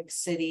specific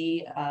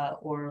city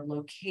or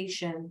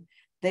location.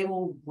 They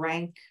will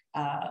rank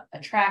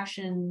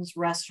attractions,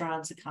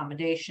 restaurants,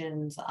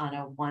 accommodations on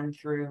a 1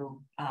 through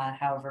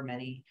however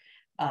many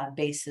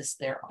basis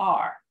there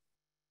are.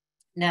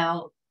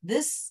 Now,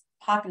 this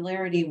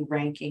popularity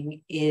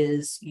ranking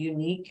is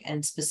unique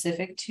and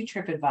specific to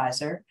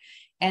TripAdvisor,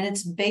 and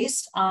it's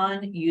based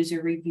on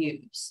user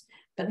reviews,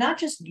 but not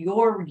just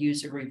your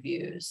user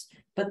reviews,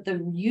 but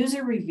the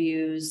user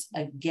reviews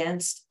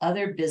against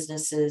other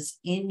businesses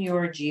in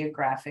your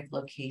geographic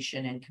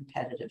location and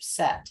competitive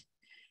set.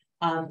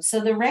 So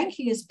the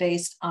ranking is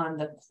based on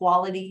the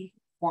quality,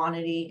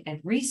 quantity, and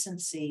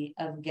recency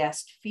of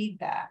guest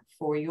feedback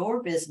for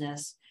your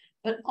business,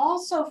 but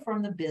also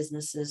from the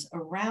businesses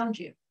around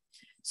you.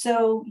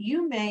 So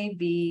you may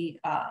be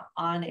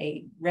on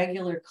a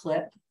regular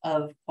clip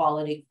of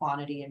quality,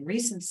 quantity, and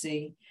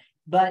recency,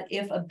 but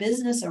if a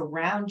business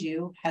around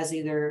you has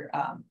either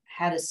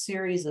had a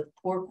series of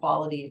poor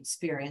quality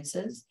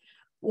experiences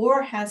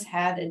or has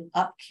had an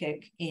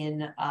upkick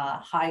in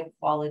high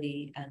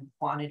quality and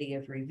quantity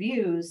of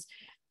reviews,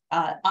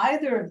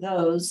 either of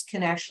those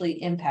can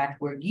actually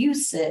impact where you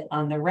sit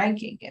on the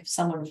ranking. If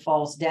someone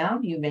falls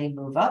down, you may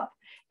move up.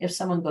 If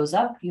someone goes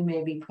up, you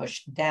may be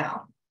pushed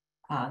down.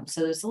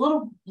 So there's a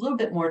little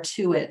bit more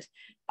to it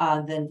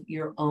than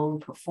your own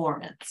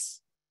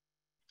performance.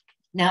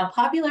 Now,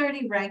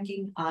 popularity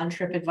ranking on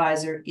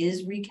TripAdvisor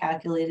is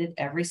recalculated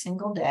every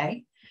single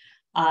day.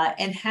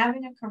 And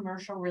having a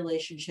commercial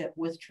relationship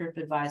with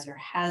TripAdvisor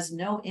has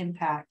no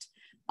impact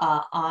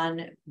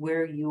on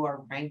where you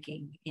are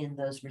ranking in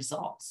those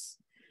results.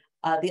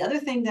 The other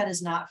thing that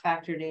is not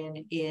factored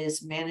in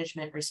is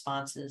management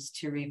responses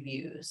to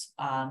reviews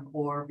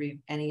or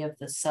any of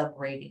the sub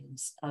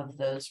ratings of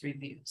those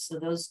reviews. So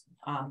those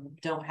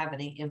don't have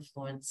any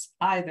influence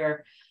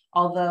either,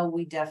 although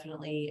we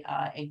definitely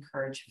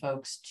encourage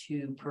folks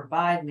to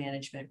provide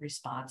management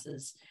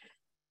responses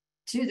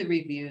to the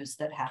reviews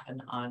that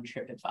happen on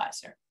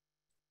TripAdvisor.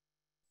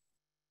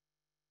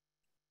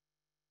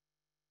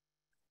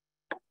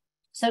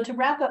 So to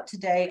wrap up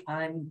today,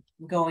 I'm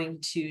going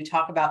to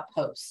talk about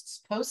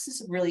posts. Posts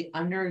is a really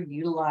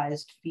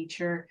underutilized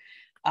feature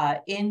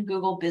in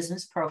Google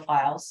Business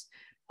Profiles.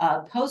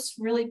 Posts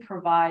really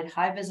provide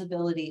high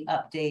visibility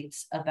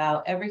updates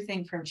about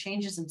everything from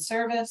changes in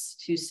service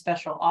to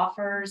special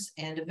offers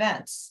and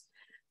events.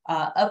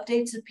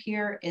 Updates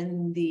appear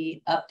in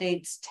the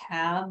Updates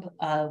tab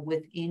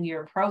within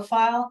your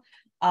profile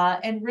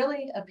and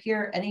really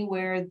appear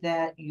anywhere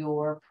that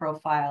your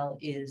profile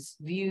is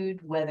viewed,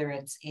 whether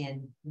it's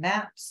in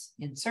Maps,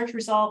 in search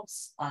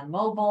results, on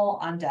mobile,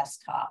 on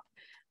desktop.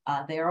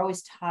 They are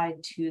always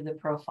tied to the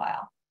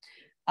profile.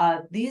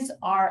 These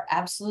are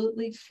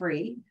absolutely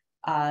free.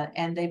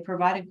 And they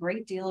provide a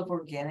great deal of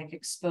organic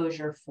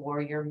exposure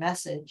for your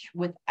message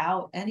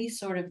without any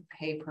sort of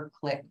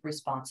pay-per-click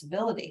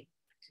responsibility.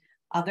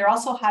 They're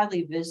also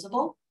highly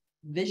visual.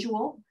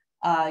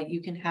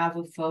 You can have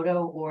a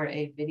photo or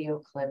a video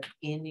clip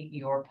in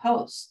your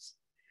posts.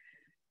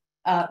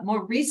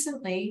 More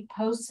recently,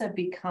 posts have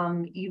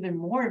become even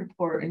more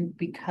important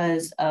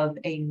because of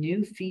a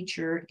new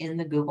feature in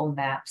the Google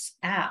Maps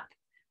app.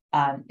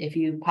 If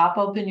you pop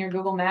open your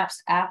Google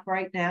Maps app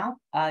right now,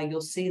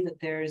 you'll see that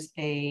there's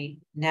a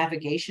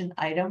navigation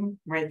item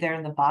right there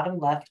in the bottom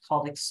left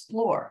called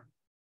Explore.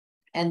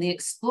 And the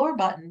Explore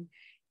button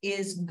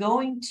is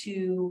going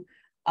to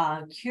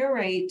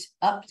curate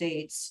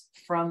updates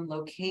from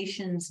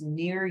locations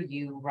near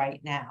you right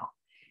now.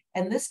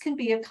 And this can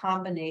be a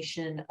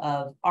combination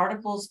of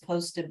articles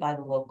posted by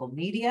the local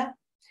media.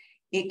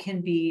 It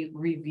can be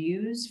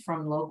reviews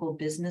from local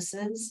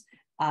businesses,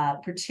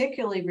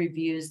 particularly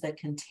reviews that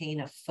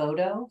contain a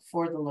photo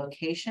for the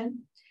location,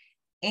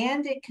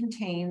 and it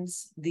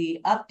contains the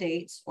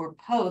updates or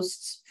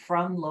posts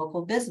from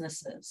local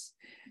businesses.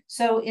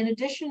 So in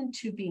addition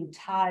to being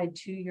tied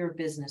to your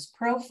business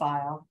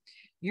profile,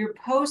 your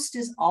post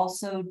is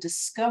also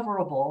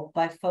discoverable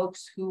by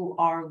folks who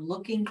are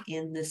looking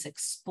in this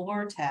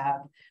Explore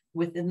tab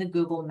within the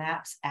Google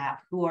Maps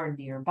app who are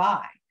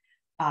nearby.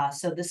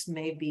 So this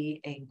may be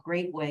a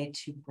great way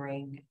to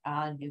bring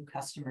new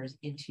customers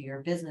into your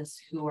business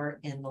who are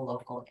in the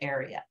local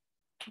area.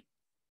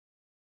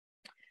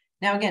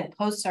 Now, again,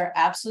 posts are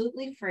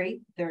absolutely free.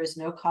 There is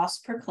no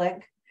cost per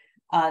click.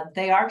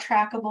 They are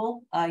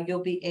trackable. You'll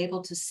be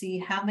able to see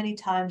how many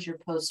times your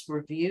posts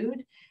were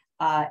viewed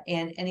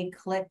and any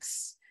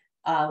clicks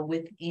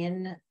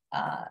within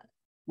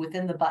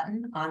the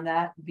button on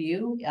that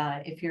view.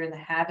 If you're in the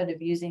habit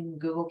of using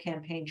Google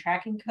Campaign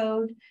Tracking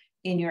Code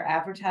in your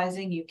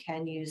advertising, you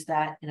can use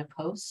that in a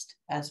post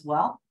as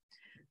well.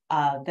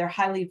 They're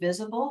highly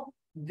visual.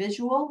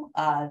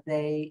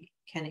 They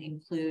can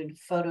include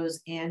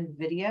photos and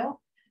video.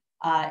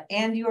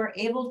 And you are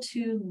able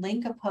to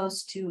link a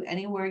post to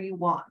anywhere you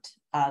want.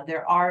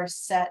 There are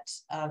set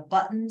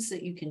buttons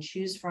that you can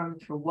choose from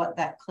for what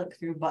that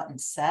click-through button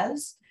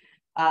says,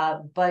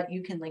 but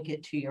you can link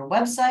it to your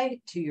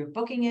website, to your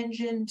booking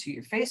engine, to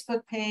your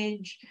Facebook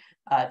page,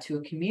 to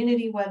a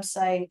community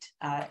website,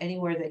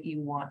 anywhere that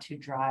you want to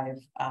drive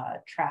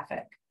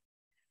traffic.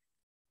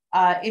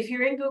 If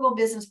you're in Google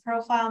Business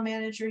Profile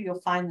Manager, you'll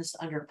find this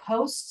under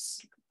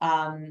Posts.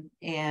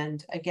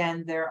 And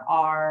again, there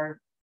are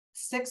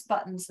 6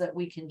 buttons that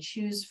we can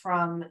choose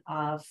from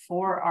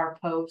for our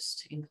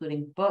post,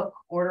 including book,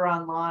 order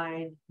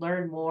online,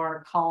 learn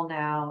more, call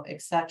now,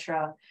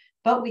 etc.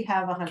 But we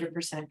have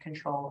 100%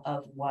 control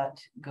of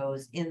what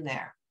goes in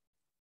there.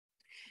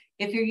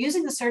 If you're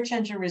using the search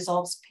engine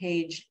results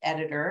page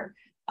editor,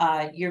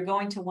 you're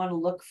going to want to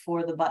look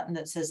for the button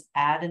that says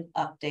add an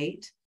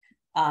update,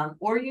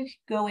 or you can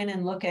go in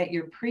and look at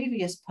your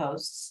previous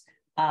posts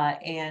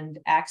and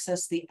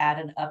access the add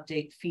an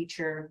update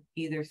feature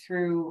either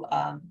through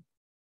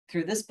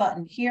this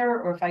button here,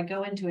 or if I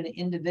go into an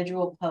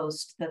individual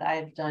post that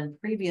I've done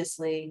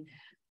previously,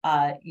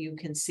 you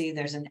can see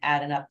there's an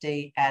add an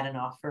update, add an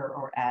offer,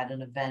 or add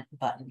an event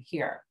button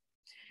here.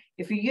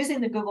 If you're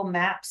using the Google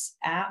Maps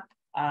app,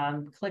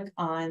 click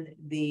on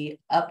the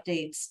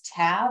Updates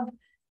tab,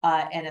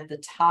 and at the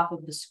top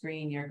of the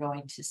screen, you're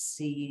going to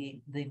see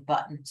the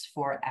buttons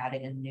for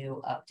adding a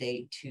new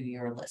update to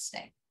your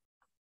listing.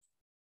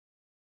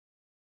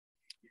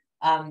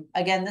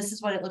 Again, this is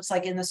what it looks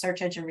like in the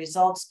search engine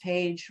results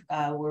page,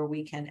 where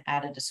we can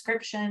add a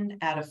description,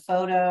 add a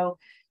photo,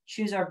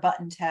 choose our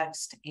button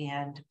text,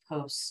 and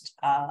post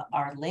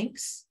our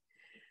links.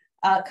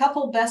 A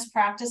couple best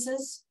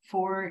practices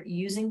for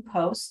using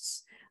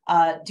posts.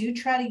 Do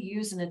try to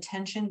use an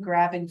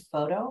attention-grabbing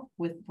photo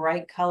with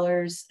bright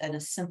colors and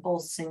a simple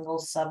single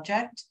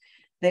subject.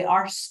 They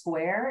are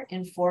square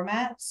in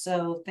format,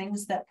 so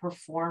things that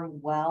perform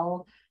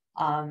well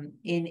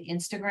in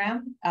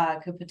Instagram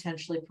could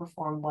potentially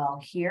perform well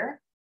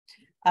here.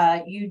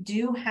 You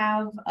do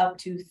have up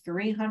to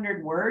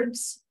 300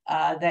 words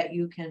that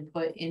you can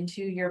put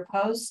into your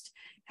post.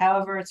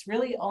 However, it's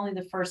really only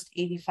the first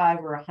 85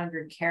 or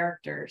 100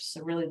 characters,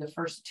 so really the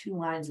first 2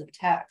 lines of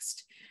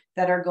text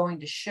that are going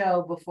to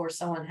show before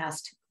someone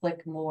has to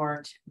click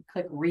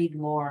read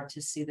more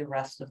to see the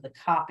rest of the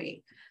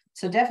copy.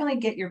 So definitely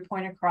get your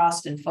point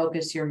across and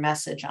focus your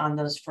message on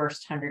those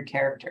first 100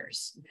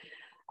 characters.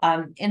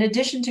 In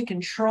addition to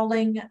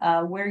controlling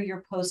where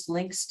your post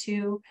links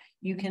to,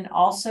 you can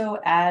also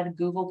add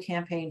Google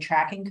Campaign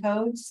Tracking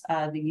codes,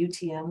 the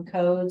UTM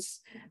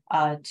codes,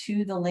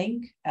 to the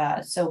link.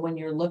 So when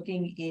you're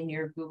looking in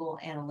your Google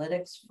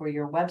Analytics for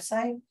your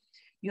website,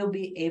 you'll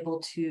be able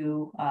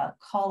to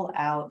call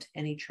out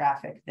any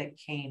traffic that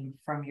came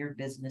from your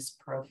business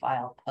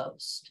profile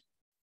post.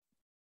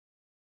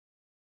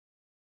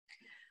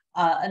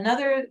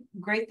 Another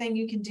great thing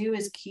you can do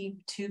is keep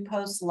 2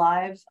 posts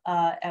live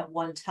at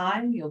one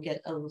time. You'll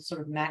get a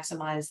sort of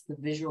maximize the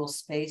visual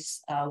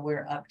space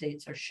where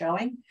updates are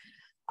showing.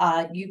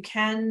 You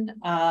can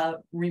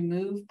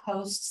remove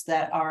posts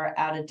that are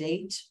out of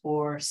date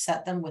or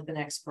set them with an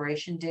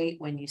expiration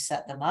date when you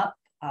set them up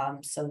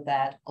so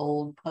that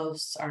old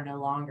posts are no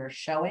longer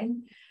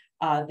showing.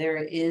 There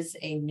is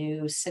a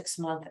new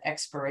 6-month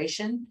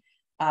expiration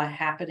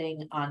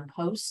happening on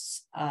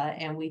posts,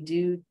 and we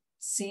do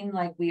seem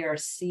like we are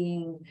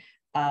seeing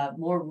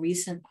more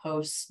recent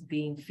posts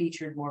being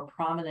featured more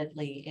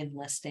prominently in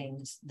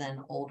listings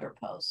than older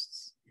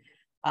posts.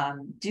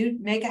 Do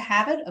make a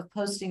habit of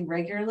posting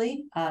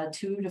regularly,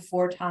 2 to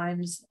 4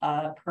 times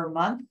per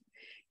month.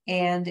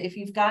 And if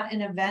you've got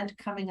an event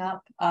coming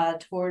up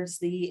towards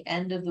the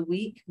end of the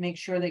week, make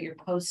sure that you're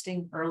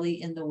posting early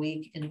in the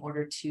week in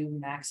order to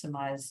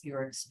maximize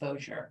your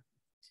exposure.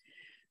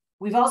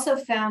 We've also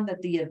found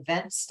that the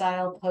event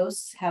style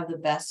posts have the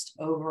best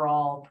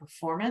overall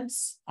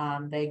performance.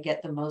 They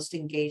get the most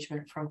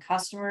engagement from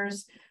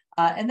customers,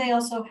 and they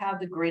also have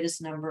the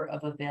greatest number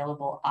of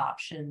available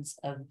options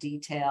of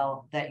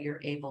detail that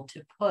you're able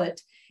to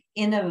put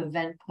in an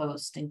event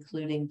post,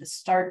 including the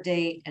start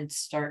date and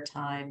start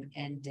time,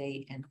 end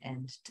date and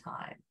end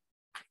time.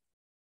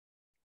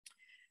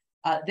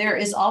 There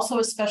is also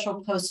a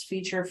special post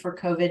feature for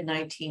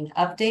COVID-19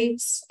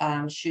 updates.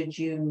 Should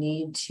you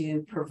need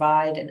to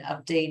provide an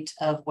update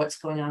of what's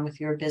going on with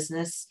your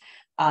business,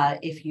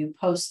 if you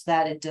post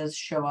that, it does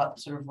show up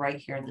sort of right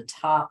here at the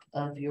top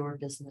of your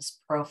business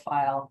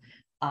profile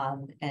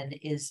and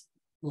is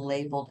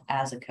labeled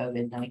as a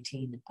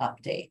COVID-19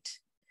 update.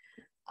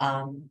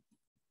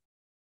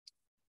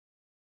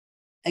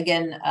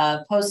 Again,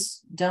 posts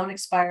don't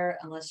expire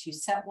unless you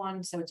set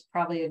one, so it's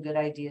probably a good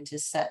idea to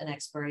set an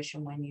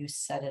expiration when you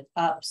set it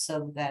up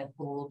so that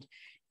old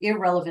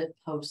irrelevant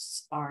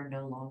posts are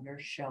no longer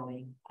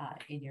showing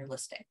in your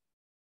listing.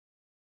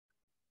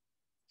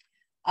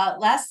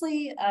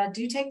 Lastly,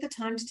 do take the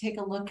time to take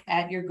a look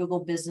at your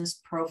Google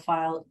Business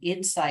Profile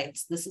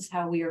insights. This is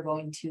how we are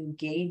going to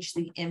gauge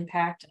the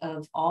impact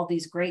of all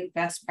these great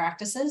best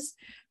practices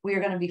we are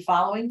going to be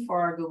following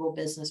for our Google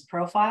Business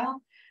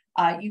Profile.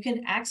 You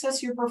can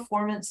access your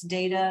performance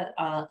data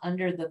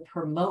under the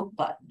Promote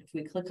button. If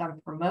we click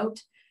on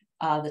Promote,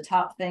 the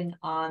top thing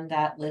on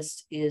that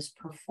list is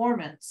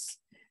Performance.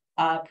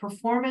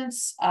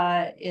 Performance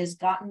has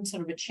gotten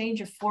sort of a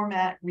change of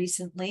format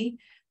recently.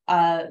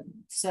 When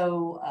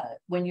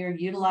you're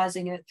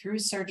utilizing it through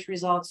search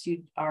results,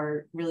 you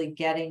are really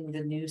getting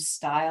the new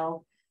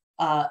style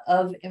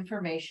of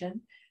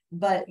information.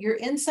 But your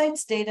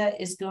insights data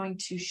is going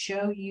to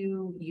show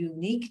you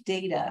unique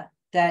data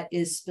that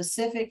is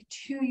specific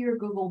to your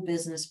Google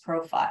Business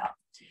Profile.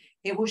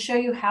 It will show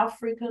you how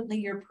frequently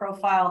your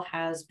profile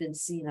has been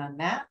seen on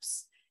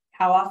maps,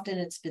 how often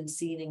it's been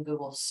seen in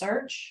Google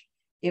search.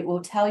 It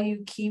will tell you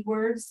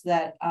keywords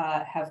that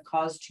have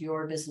caused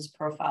your business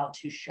profile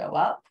to show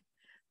up.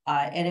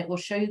 And it will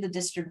show you the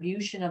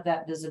distribution of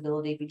that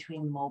visibility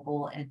between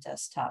mobile and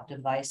desktop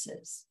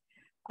devices.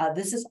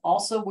 This is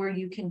also where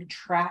you can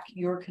track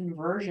your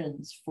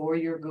conversions for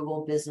your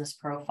Google Business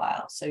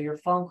Profile. So your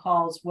phone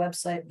calls,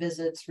 website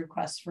visits,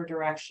 requests for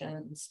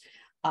directions,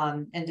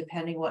 and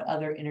depending what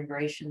other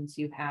integrations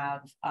you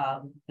have,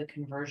 the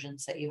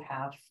conversions that you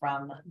have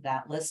from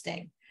that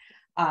listing.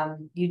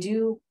 You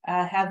do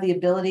have the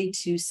ability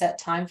to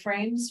set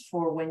timeframes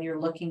for when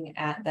you're looking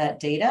at that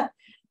data.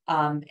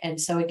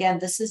 And so again,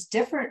 this is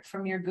different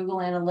from your Google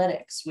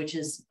Analytics, which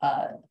is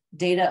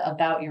data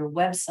about your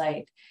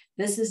website.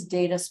 This is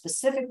data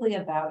specifically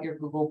about your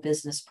Google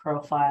Business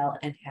Profile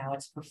and how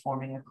it's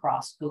performing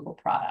across Google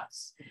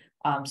products.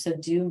 So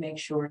do make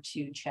sure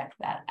to check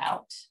that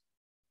out.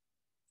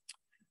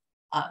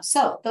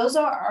 So those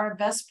are our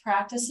best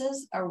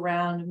practices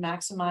around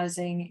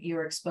maximizing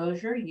your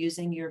exposure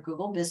using your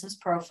Google Business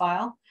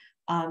Profile.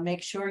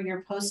 Make sure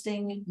you're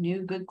posting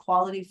new good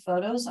quality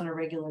photos on a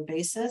regular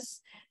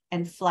basis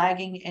and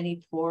flagging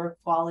any poor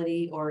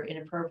quality or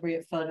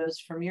inappropriate photos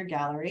from your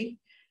gallery.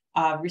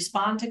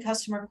 Respond to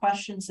customer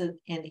questions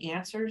and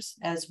answers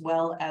as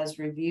well as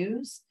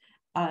reviews.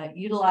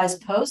 Utilize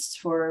posts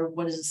for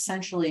what is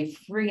essentially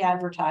free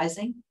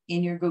advertising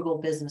in your Google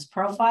Business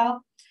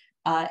Profile.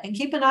 And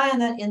keep an eye on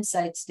that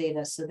insights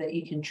data so that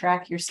you can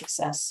track your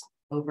success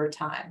over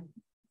time.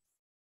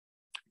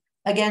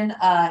 Again,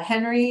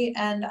 Henry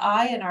and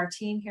I and our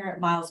team here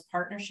at Miles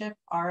Partnership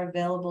are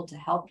available to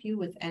help you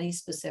with any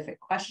specific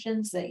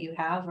questions that you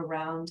have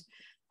around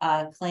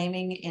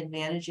claiming and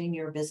managing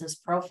your business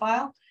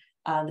profile.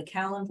 The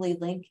Calendly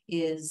link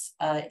is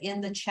in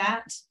the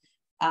chat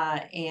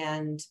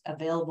and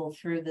available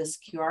through this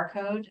QR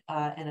code.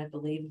 And I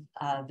believe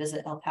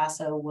Visit El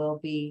Paso will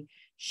be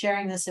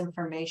sharing this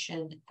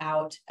information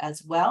out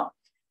as well.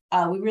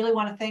 We really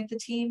want to thank the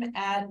team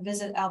at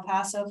Visit El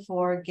Paso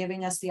for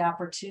giving us the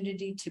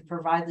opportunity to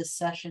provide this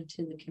session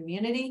to the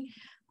community.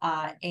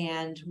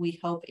 And we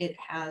hope it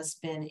has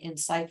been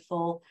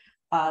insightful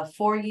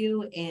for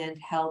you and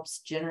helps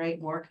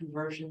generate more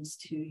conversions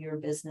to your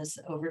business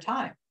over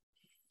time.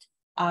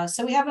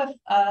 So we have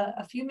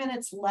a few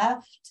minutes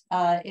left.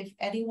 If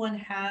anyone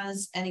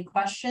has any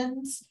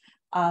questions,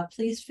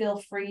 please feel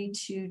free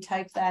to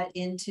type that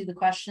into the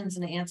questions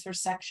and answer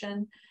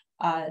section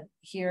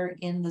here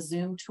in the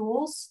Zoom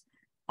tools.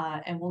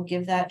 And we'll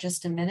give that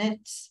just a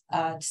minute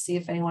to see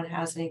if anyone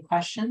has any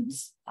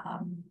questions.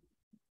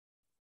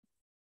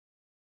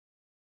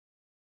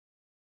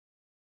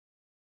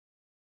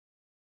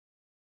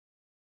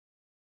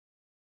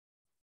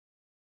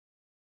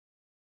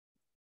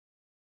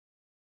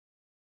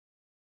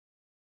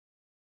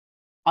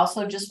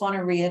 Also, just want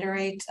to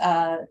reiterate,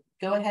 go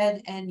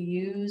ahead and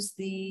use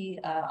the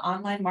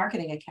Online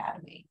Marketing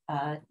Academy,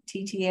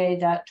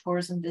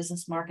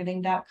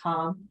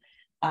 tta.tourismbusinessmarketing.com,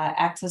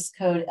 access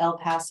code El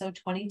Paso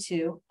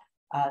 22.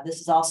 This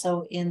is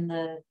also in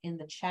the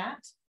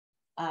chat.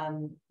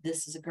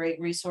 This is a great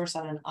resource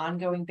on an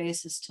ongoing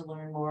basis to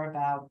learn more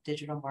about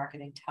digital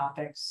marketing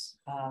topics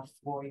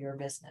for your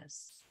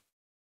business.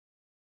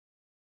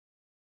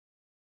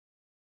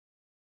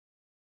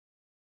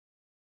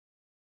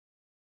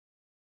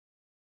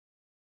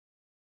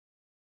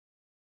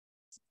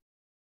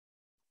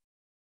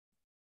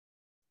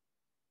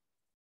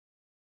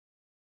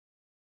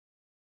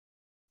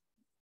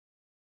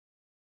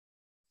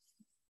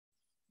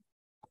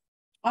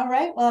 All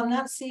right, well, I'm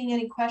not seeing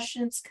any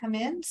questions come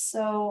in,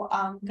 so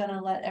I'm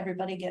gonna let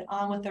everybody get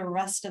on with the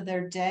rest of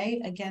their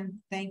day.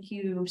 Again, thank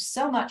you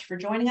so much for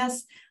joining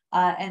us,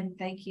 and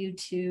thank you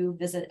to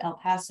Visit El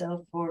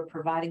Paso for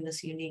providing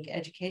this unique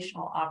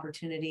educational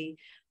opportunity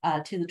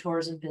to the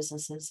tourism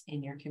businesses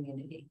in your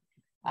community.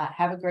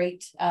 Have a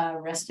great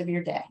rest of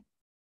your day.